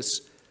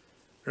obvious.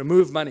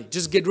 Remove money.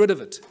 Just get rid of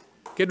it.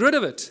 Get rid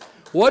of it.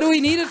 What do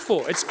we need it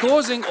for? It's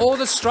causing all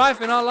the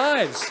strife in our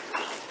lives.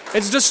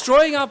 It's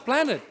destroying our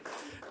planet.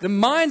 The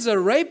mines are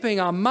raping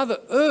our Mother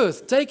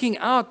Earth, taking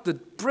out the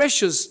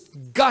precious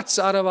guts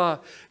out of our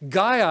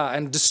Gaia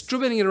and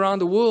distributing it around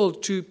the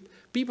world to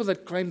people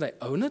that claim they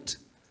own it.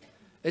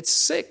 It's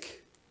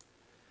sick.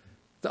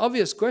 The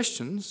obvious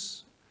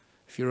questions,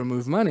 if you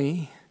remove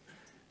money,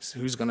 so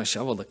who's going to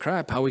shovel the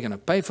crap? How are we going to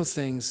pay for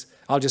things?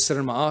 I'll just sit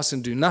on my ass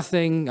and do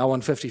nothing. I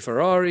want 50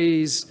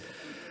 Ferraris.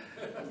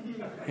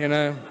 You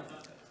know,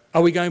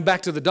 are we going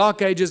back to the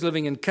Dark Ages,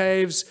 living in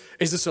caves?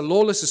 Is this a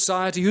lawless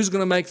society? Who's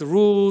going to make the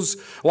rules?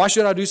 Why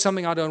should I do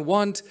something I don't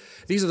want?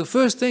 These are the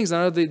first things.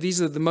 I know that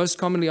these are the most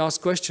commonly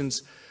asked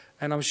questions,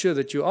 and I'm sure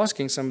that you're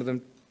asking some of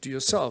them to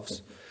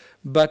yourselves.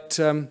 But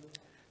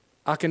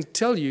I can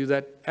tell you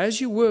that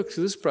as you work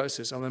through this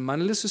process of a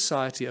moneyless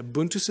society, a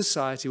Ubuntu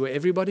society, where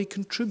everybody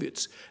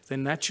contributes their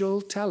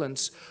natural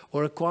talents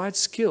or acquired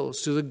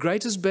skills to the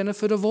greatest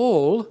benefit of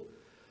all,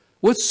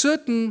 with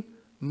certain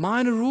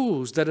minor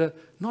rules that are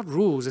not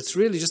rules, it's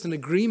really just an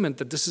agreement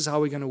that this is how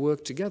we're going to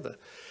work together.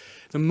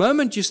 The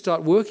moment you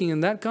start working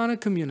in that kind of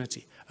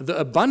community, the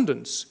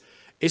abundance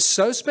is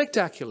so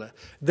spectacular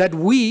that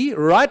we,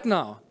 right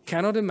now,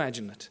 cannot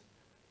imagine it.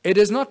 It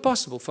is not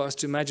possible for us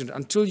to imagine it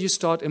until you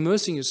start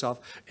immersing yourself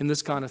in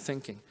this kind of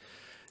thinking.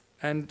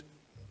 And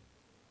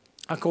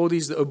I call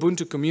these the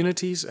Ubuntu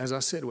communities, as I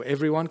said, where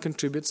everyone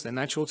contributes their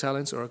natural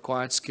talents or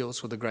acquired skills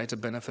for the greater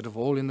benefit of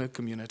all in the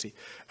community.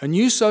 A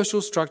new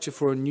social structure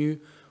for a new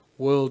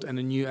world and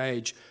a new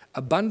age.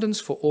 Abundance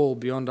for all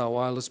beyond our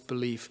wildest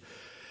belief.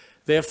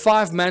 There are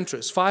 5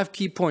 mantras, 5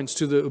 key points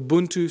to the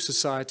Ubuntu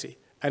society.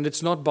 And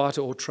it's not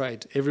barter or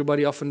trade.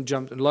 Everybody often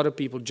jumps, a lot of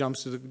people jump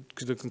to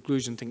the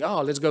conclusion, think,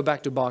 oh, let's go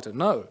back to barter.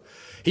 No.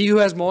 He who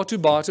has more to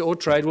barter or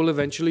trade will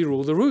eventually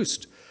rule the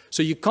roost.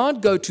 So you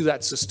can't go to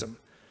that system.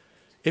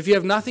 If you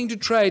have nothing to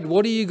trade,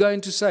 what are you going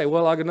to say?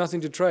 Well, I got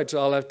nothing to trade, so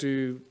I'll have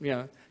to,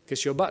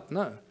 kiss your butt.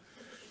 No.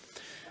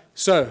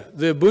 So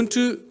the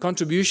Ubuntu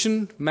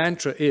contribution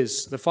mantra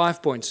is the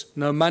 5 points.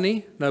 No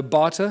money, no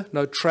barter,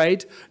 no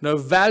trade, no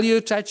value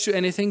attached to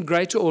anything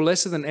greater or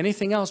lesser than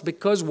anything else.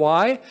 Because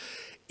why?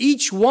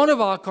 Each one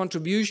of our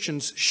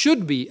contributions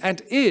should be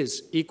and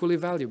is equally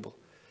valuable.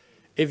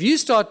 If you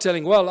start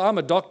telling, well, I'm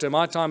a doctor,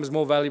 my time is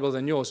more valuable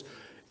than yours,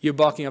 you're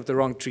barking up the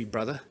wrong tree,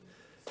 brother.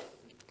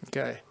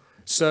 Okay.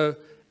 So,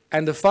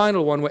 and the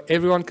final one, where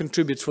everyone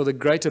contributes for the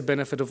greater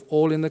benefit of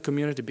all in the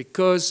community,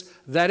 because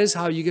that is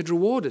how you get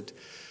rewarded.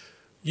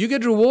 You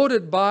get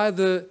rewarded by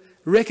the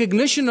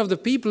recognition of the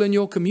people in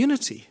your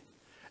community.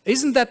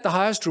 Isn't that the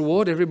highest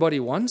reward everybody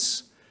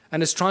wants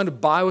and is trying to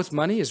buy with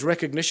money, is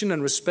recognition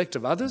and respect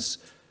of others?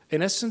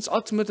 In essence,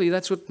 ultimately,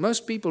 that's what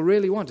most people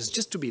really want, is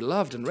just to be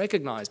loved and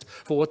recognized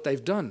for what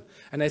they've done.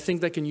 And they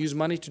think they can use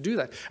money to do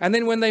that. And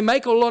then when they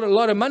make a lot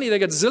of money, they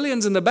get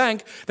zillions in the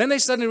bank, then they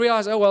suddenly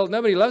realize, oh, well,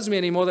 nobody loves me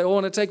anymore. They all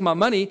want to take my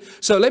money.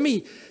 So let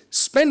me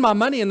spend my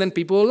money and then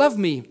people will love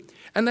me.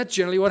 And that's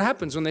generally what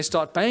happens when they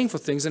start paying for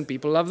things and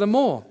people love them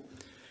more,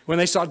 when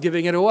they start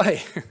giving it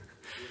away.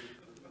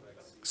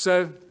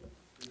 So,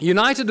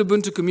 united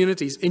Ubuntu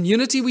communities. In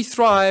unity we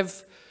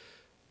thrive,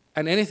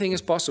 and anything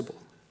is possible.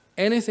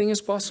 Anything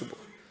is possible.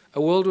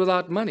 A world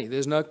without money.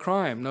 There's no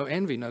crime, no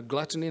envy, no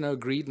gluttony, no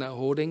greed, no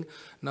hoarding,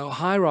 no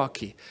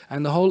hierarchy.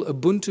 And the whole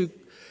Ubuntu,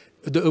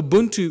 the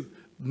Ubuntu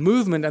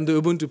movement and the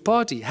Ubuntu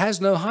party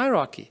has no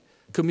hierarchy.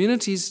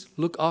 Communities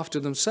look after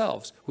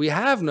themselves. We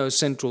have no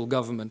central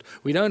government.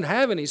 We don't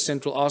have any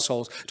central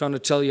assholes trying to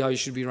tell you how you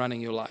should be running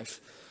your life.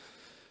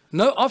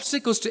 No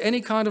obstacles to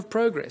any kind of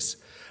progress,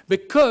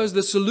 because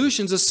the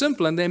solutions are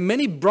simple, and there are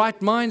many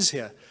bright minds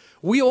here.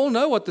 We all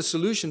know what the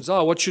solutions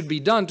are, what should be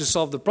done to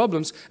solve the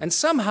problems, and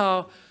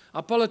somehow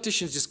our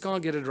politicians just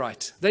can't get it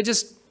right. They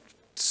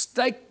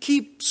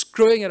keep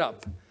screwing it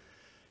up,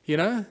 you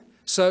know?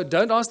 So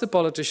don't ask the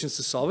politicians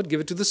to solve it.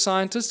 Give it to the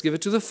scientists, give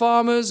it to the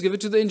farmers, give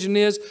it to the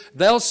engineers.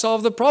 They'll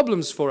solve the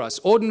problems for us.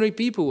 Ordinary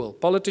people will.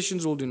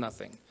 Politicians will do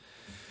nothing.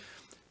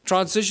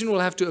 Transition will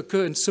have to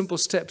occur in simple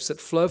steps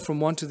that flow from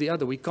one to the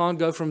other. We can't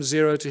go from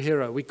zero to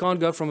hero. We can't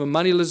go from a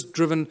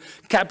moneyless-driven,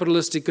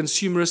 capitalistic,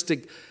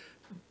 consumeristic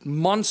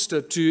monster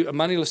to a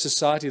moneyless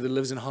society that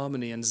lives in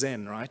harmony and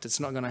zen, right? It's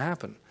not going to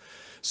happen.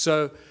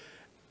 So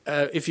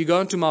if you go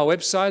onto my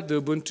website,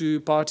 the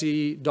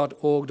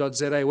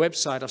ubuntuparty.org.za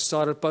website, I've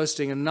started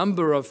posting a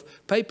number of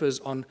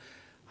papers on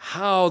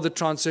how the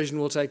transition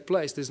will take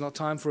place. There's not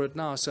time for it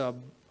now, so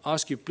I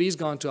ask you, please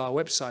go onto our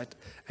website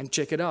and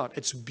check it out.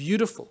 It's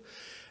beautiful.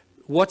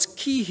 What's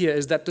key here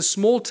is that the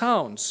small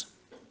towns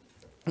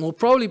will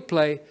probably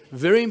play a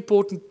very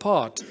important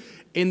part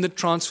in the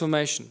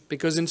transformation,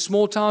 because in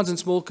small towns and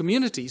small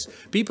communities,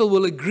 people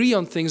will agree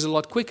on things a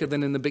lot quicker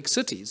than in the big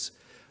cities.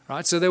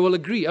 Right? So they will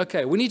agree,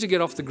 okay, we need to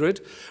get off the grid.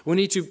 We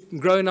need to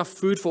grow enough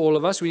food for all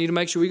of us. We need to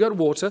make sure we got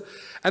water.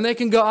 And they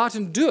can go out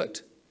and do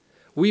it.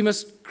 We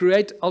must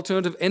create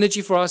alternative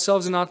energy for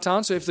ourselves in our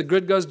town. So if the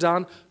grid goes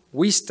down,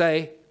 we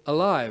stay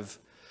alive.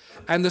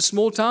 And the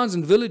small towns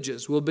and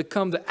villages will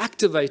become the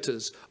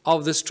activators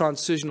of this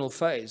transitional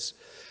phase.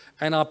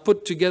 And I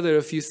put together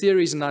a few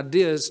theories and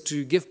ideas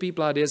to give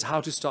people ideas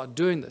how to start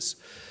doing this.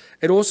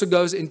 It also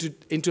goes into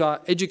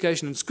our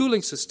education and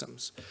schooling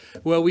systems,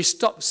 where we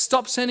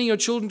stop sending your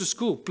children to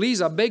school.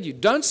 Please, I beg you,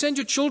 don't send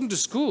your children to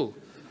school.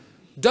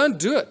 Don't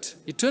do it.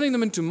 You're turning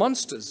them into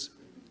monsters.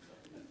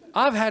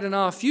 I've had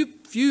now a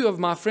few of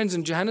my friends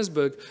in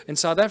Johannesburg, in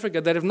South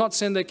Africa, that have not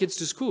sent their kids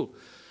to school.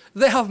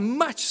 They are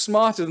much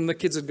smarter than the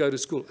kids that go to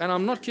school. And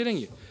I'm not kidding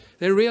you.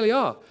 They really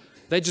are.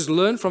 They just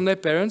learn from their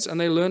parents,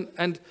 and they learn.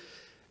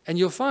 And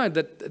you'll find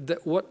that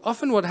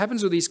often what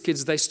happens with these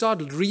kids, they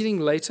start reading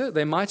later.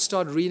 They might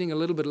start reading a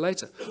little bit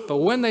later. But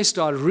when they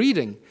start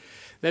reading,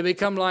 they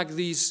become like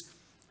these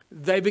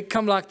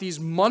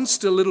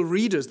monster little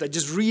readers. They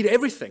just read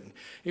everything.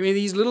 I mean,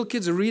 these little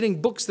kids are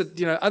reading books that,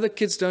 you know, other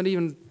kids don't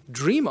even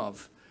dream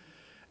of.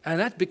 And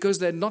that's because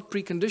they're not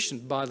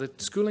preconditioned by the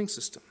schooling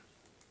system.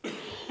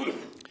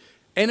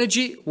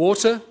 Energy,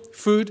 water,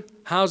 food,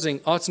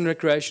 housing, arts and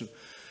recreation.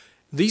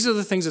 These are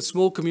the things that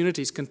small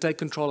communities can take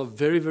control of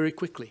very, very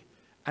quickly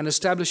and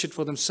establish it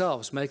for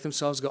themselves, make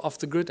themselves go off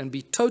the grid and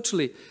be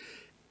totally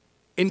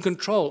in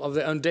control of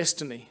their own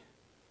destiny.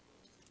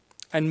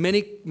 And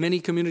many,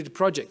 many community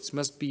projects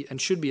must be and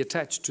should be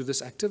attached to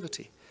this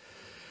activity.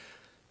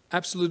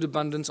 Absolute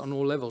abundance on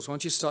all levels.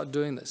 Once you start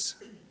doing this,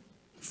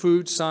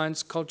 food,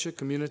 science, culture,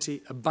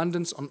 community,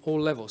 abundance on all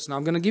levels. Now,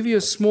 I'm going to give you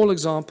a small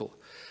example.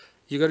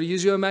 You've got to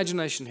use your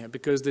imagination here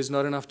because there's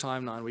not enough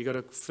time now and we've got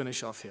to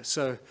finish off here.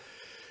 So,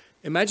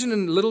 imagine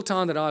in a little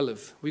town that I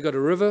live, we got a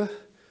river,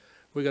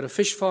 we got a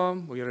fish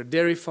farm, we got a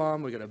dairy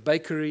farm, we got a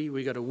bakery,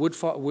 we got a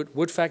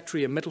wood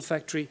factory, a metal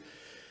factory.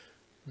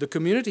 The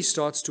community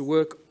starts to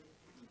work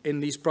in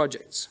these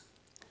projects.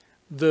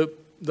 The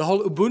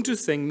whole Ubuntu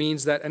thing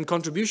means that, and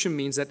contribution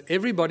means that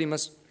everybody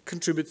must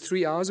contribute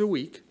 3 hours a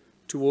week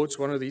towards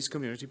one of these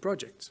community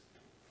projects.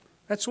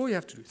 That's all you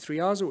have to do, 3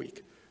 hours a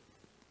week.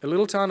 A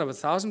little town of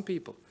 1,000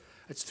 people,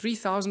 it's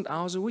 3,000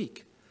 hours a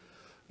week.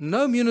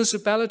 No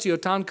municipality or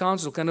town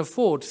council can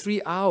afford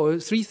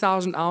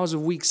 3,000 hours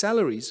of week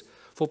salaries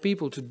for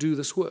people to do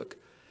this work.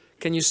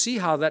 Can you see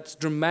how that's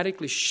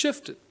dramatically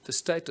shifted the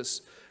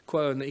status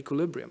quo and the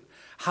equilibrium?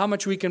 How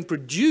much we can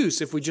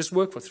produce if we just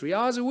work for 3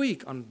 hours a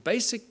week on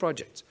basic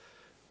projects.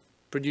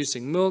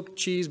 Producing milk,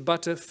 cheese,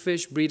 butter,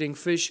 fish, breeding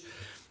fish,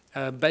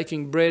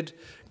 baking bread,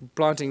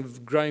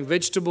 growing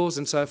vegetables,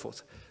 and so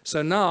forth.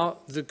 So now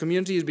the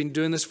community has been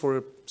doing this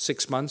for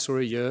 6 months or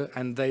a year,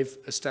 and they've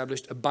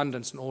established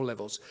abundance on all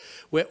levels,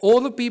 where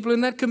all the people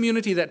in that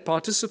community that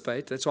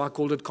participate, that's why I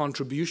called it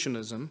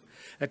contributionism,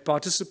 that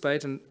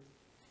participate and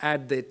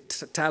add their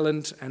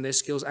talent and their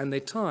skills and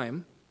their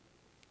time,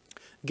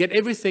 get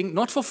everything,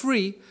 not for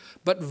free,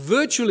 but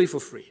virtually for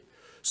free,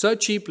 so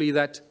cheaply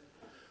that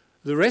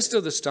the rest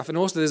of the stuff, and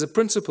also there's a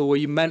principle where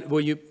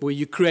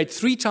you create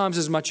 3 times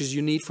as much as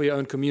you need for your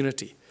own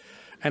community.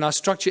 And I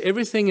structure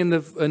everything in the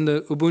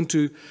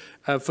Ubuntu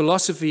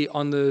philosophy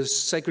on the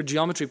sacred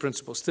geometry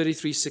principles,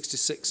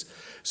 3366.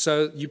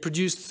 So you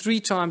produce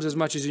 3 times as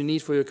much as you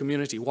need for your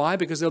community. Why?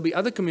 Because there'll be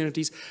other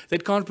communities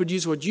that can't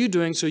produce what you're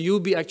doing, so you'll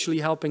be actually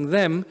helping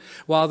them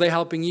while they're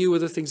helping you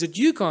with the things that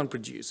you can't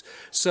produce.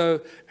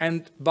 So,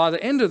 and by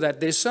the end of that,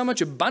 there's so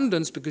much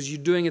abundance because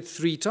you're doing it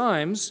 3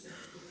 times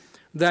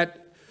that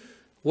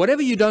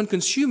whatever you don't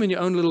consume in your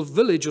own little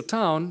village or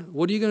town,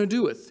 what are you going to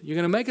do with? You're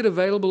going to make it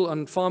available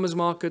on farmers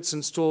markets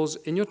and stores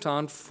in your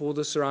town for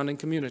the surrounding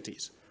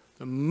communities.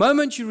 The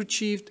moment you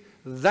achieved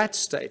that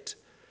state,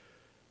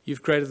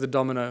 you've created the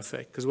domino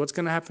effect. Because what's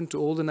going to happen to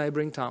all the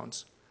neighboring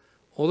towns?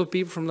 All the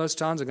people from those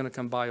towns are going to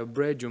come buy your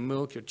bread, your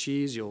milk, your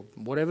cheese, your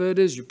whatever it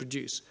is you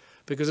produce.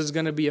 Because it's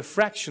going to be a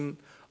fraction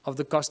of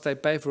the cost they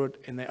pay for it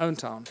in their own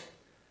town.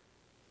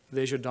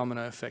 There's your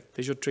domino effect.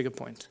 There's your trigger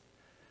point.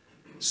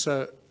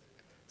 So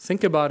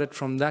think about it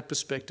from that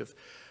perspective.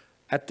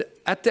 At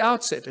the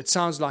outset, it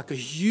sounds like a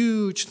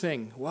huge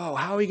thing. Wow,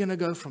 how are we going to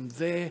go from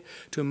there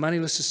to a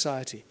moneyless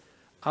society?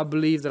 I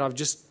believe that I've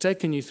just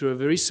taken you through a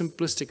very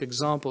simplistic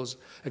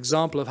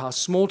example of how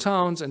small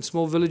towns and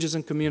small villages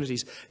and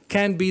communities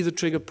can be the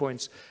trigger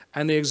points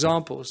and the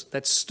examples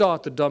that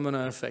start the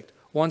domino effect.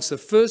 Once the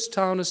first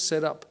town is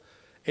set up,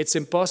 it's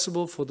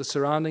impossible for the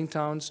surrounding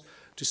towns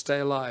to stay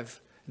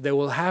alive. They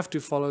will have to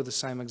follow the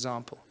same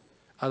example.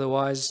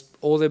 Otherwise,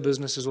 all their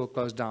businesses will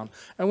close down.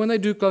 And when they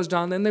do close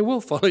down, then they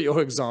will follow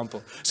your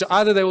example. So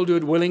either they will do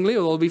it willingly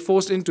or they'll be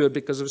forced into it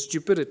because of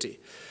stupidity.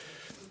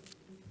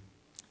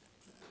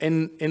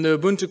 In the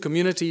Ubuntu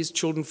communities,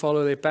 children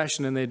follow their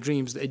passion and their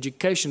dreams. The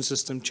education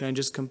system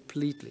changes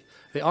completely.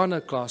 There are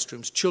no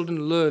classrooms.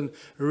 Children learn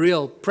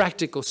real,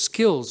 practical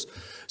skills.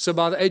 So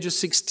by the age of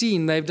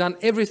 16, they've done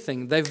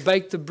everything. They've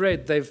baked the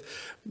bread.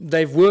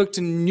 They've worked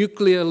in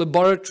nuclear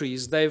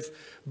laboratories. They've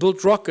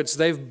built rockets.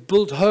 They've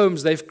built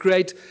homes. They've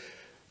built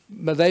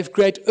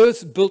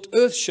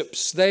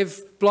earthships.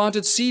 They've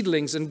planted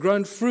seedlings and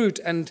grown fruit.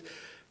 And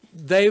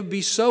they'll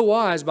be so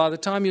wise by the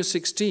time you're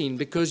 16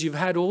 because you've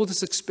had all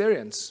this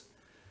experience.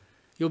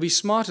 You'll be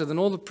smarter than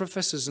all the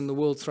professors in the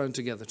world thrown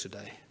together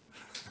today.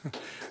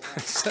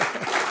 So,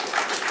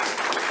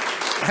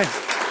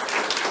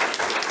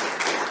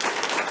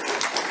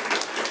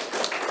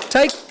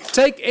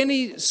 take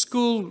any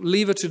school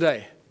leaver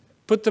today,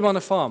 put them on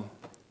a farm,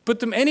 put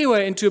them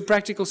anywhere into a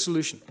practical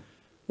solution.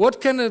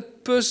 What can a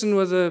person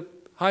with a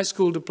high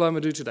school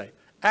diploma do today?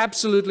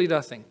 Absolutely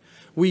nothing.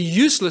 We're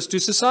useless to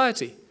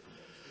society.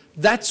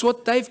 That's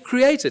what they've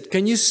created.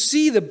 Can you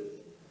see the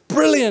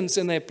brilliance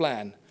in their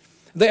plan?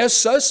 They are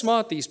so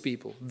smart, these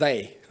people.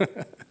 They.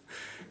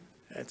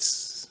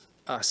 That's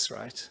us,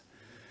 right?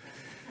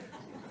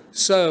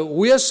 So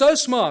we are so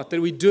smart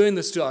that we're doing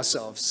this to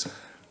ourselves,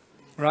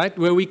 right?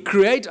 Where we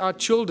create our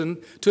children,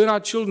 turn our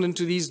children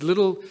into these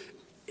little,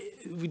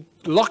 we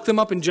lock them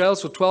up in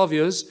jails for 12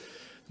 years,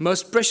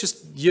 most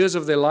precious years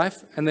of their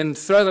life, and then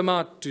throw them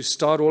out to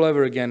start all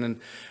over again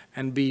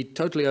and be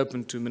totally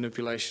open to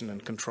manipulation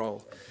and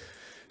control.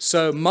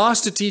 So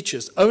master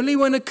teachers, only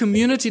when a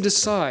community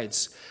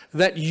decides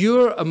that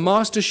you're a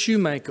master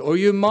shoemaker or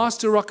you're a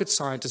master rocket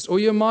scientist or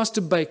you're a master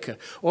baker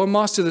or a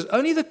master this,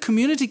 only the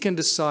community can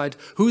decide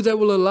who they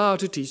will allow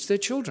to teach their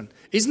children.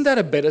 Isn't that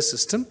a better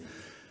system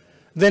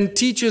than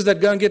teachers that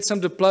go and get some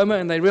diploma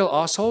and they're real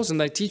assholes and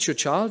they teach your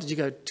child? You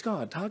go,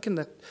 God, how can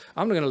that?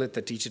 I'm not going to let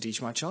the teacher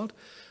teach my child.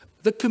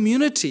 The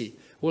community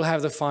will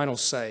have the final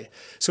say.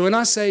 So when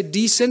I say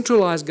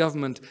decentralized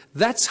government,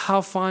 that's how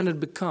fine it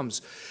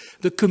becomes.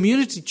 The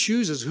community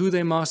chooses who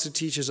their master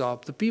teachers are,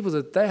 the people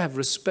that they have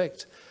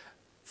respect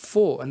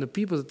for, and the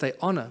people that they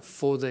honor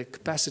for their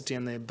capacity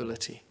and their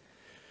ability.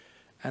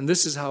 And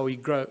this is how we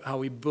grow, how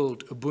we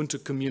build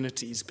Ubuntu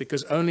communities,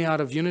 because only out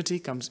of unity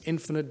comes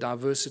infinite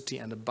diversity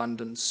and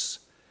abundance.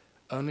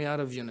 Only out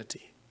of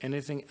unity.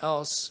 Anything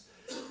else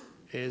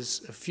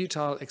is a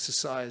futile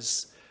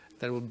exercise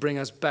that will bring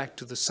us back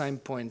to the same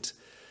point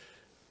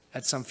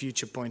at some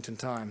future point in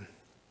time.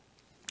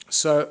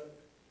 So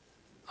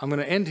I'm going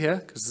to end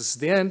here, because this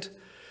is the end.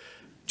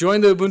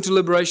 Join the Ubuntu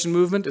Liberation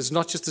Movement. It's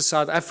not just a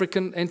South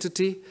African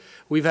entity.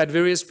 We've had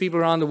various people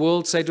around the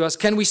world say to us,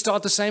 can we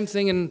start the same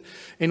thing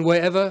in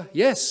wherever?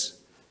 Yes.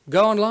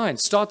 Go online.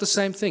 Start the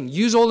same thing.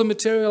 Use all the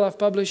material I've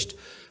published.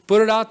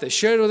 Put it out there.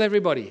 Share it with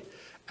everybody.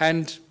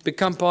 and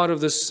become part of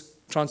this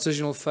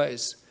transitional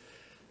phase.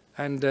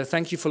 And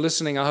thank you for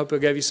listening. I hope I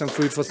gave you some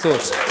food for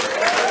thought.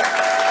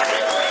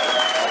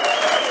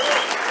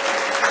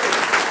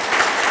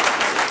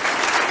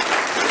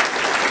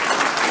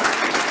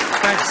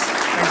 Thanks.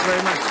 Thanks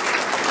very much.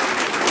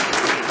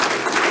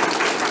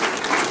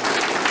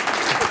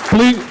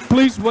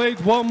 Please wait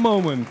one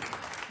moment.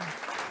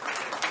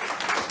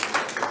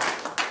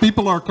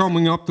 People are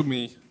coming up to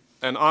me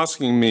and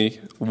asking me,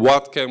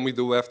 what can we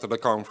do after the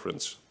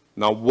conference?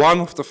 Now, one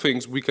of the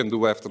things we can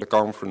do after the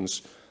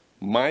conference,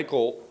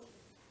 Michael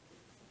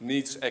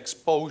needs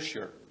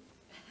exposure,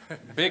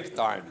 big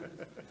time.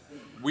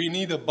 We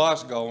need a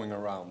bus going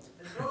around.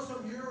 And throw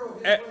some euro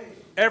his way.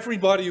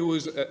 Everybody who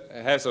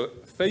has a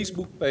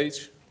Facebook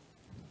page,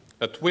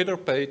 a Twitter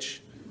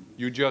page,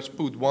 you just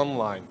put one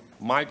line,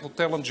 Michael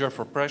Tellinger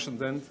for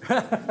president,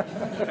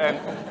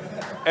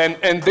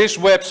 and this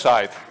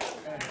website.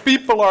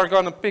 People are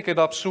going to pick it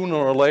up sooner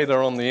or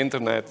later on the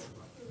internet,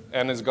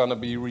 and it's going to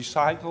be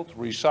recycled,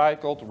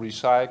 recycled,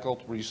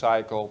 recycled,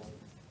 recycled.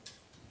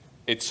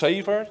 It's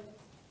safer,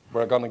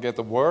 we're going to get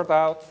the word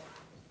out,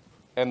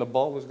 and the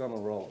ball is going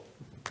to roll.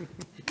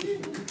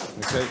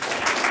 Okay.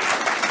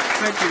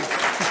 Thank you.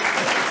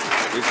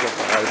 Dit was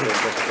de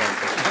uitleg op de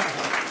campus.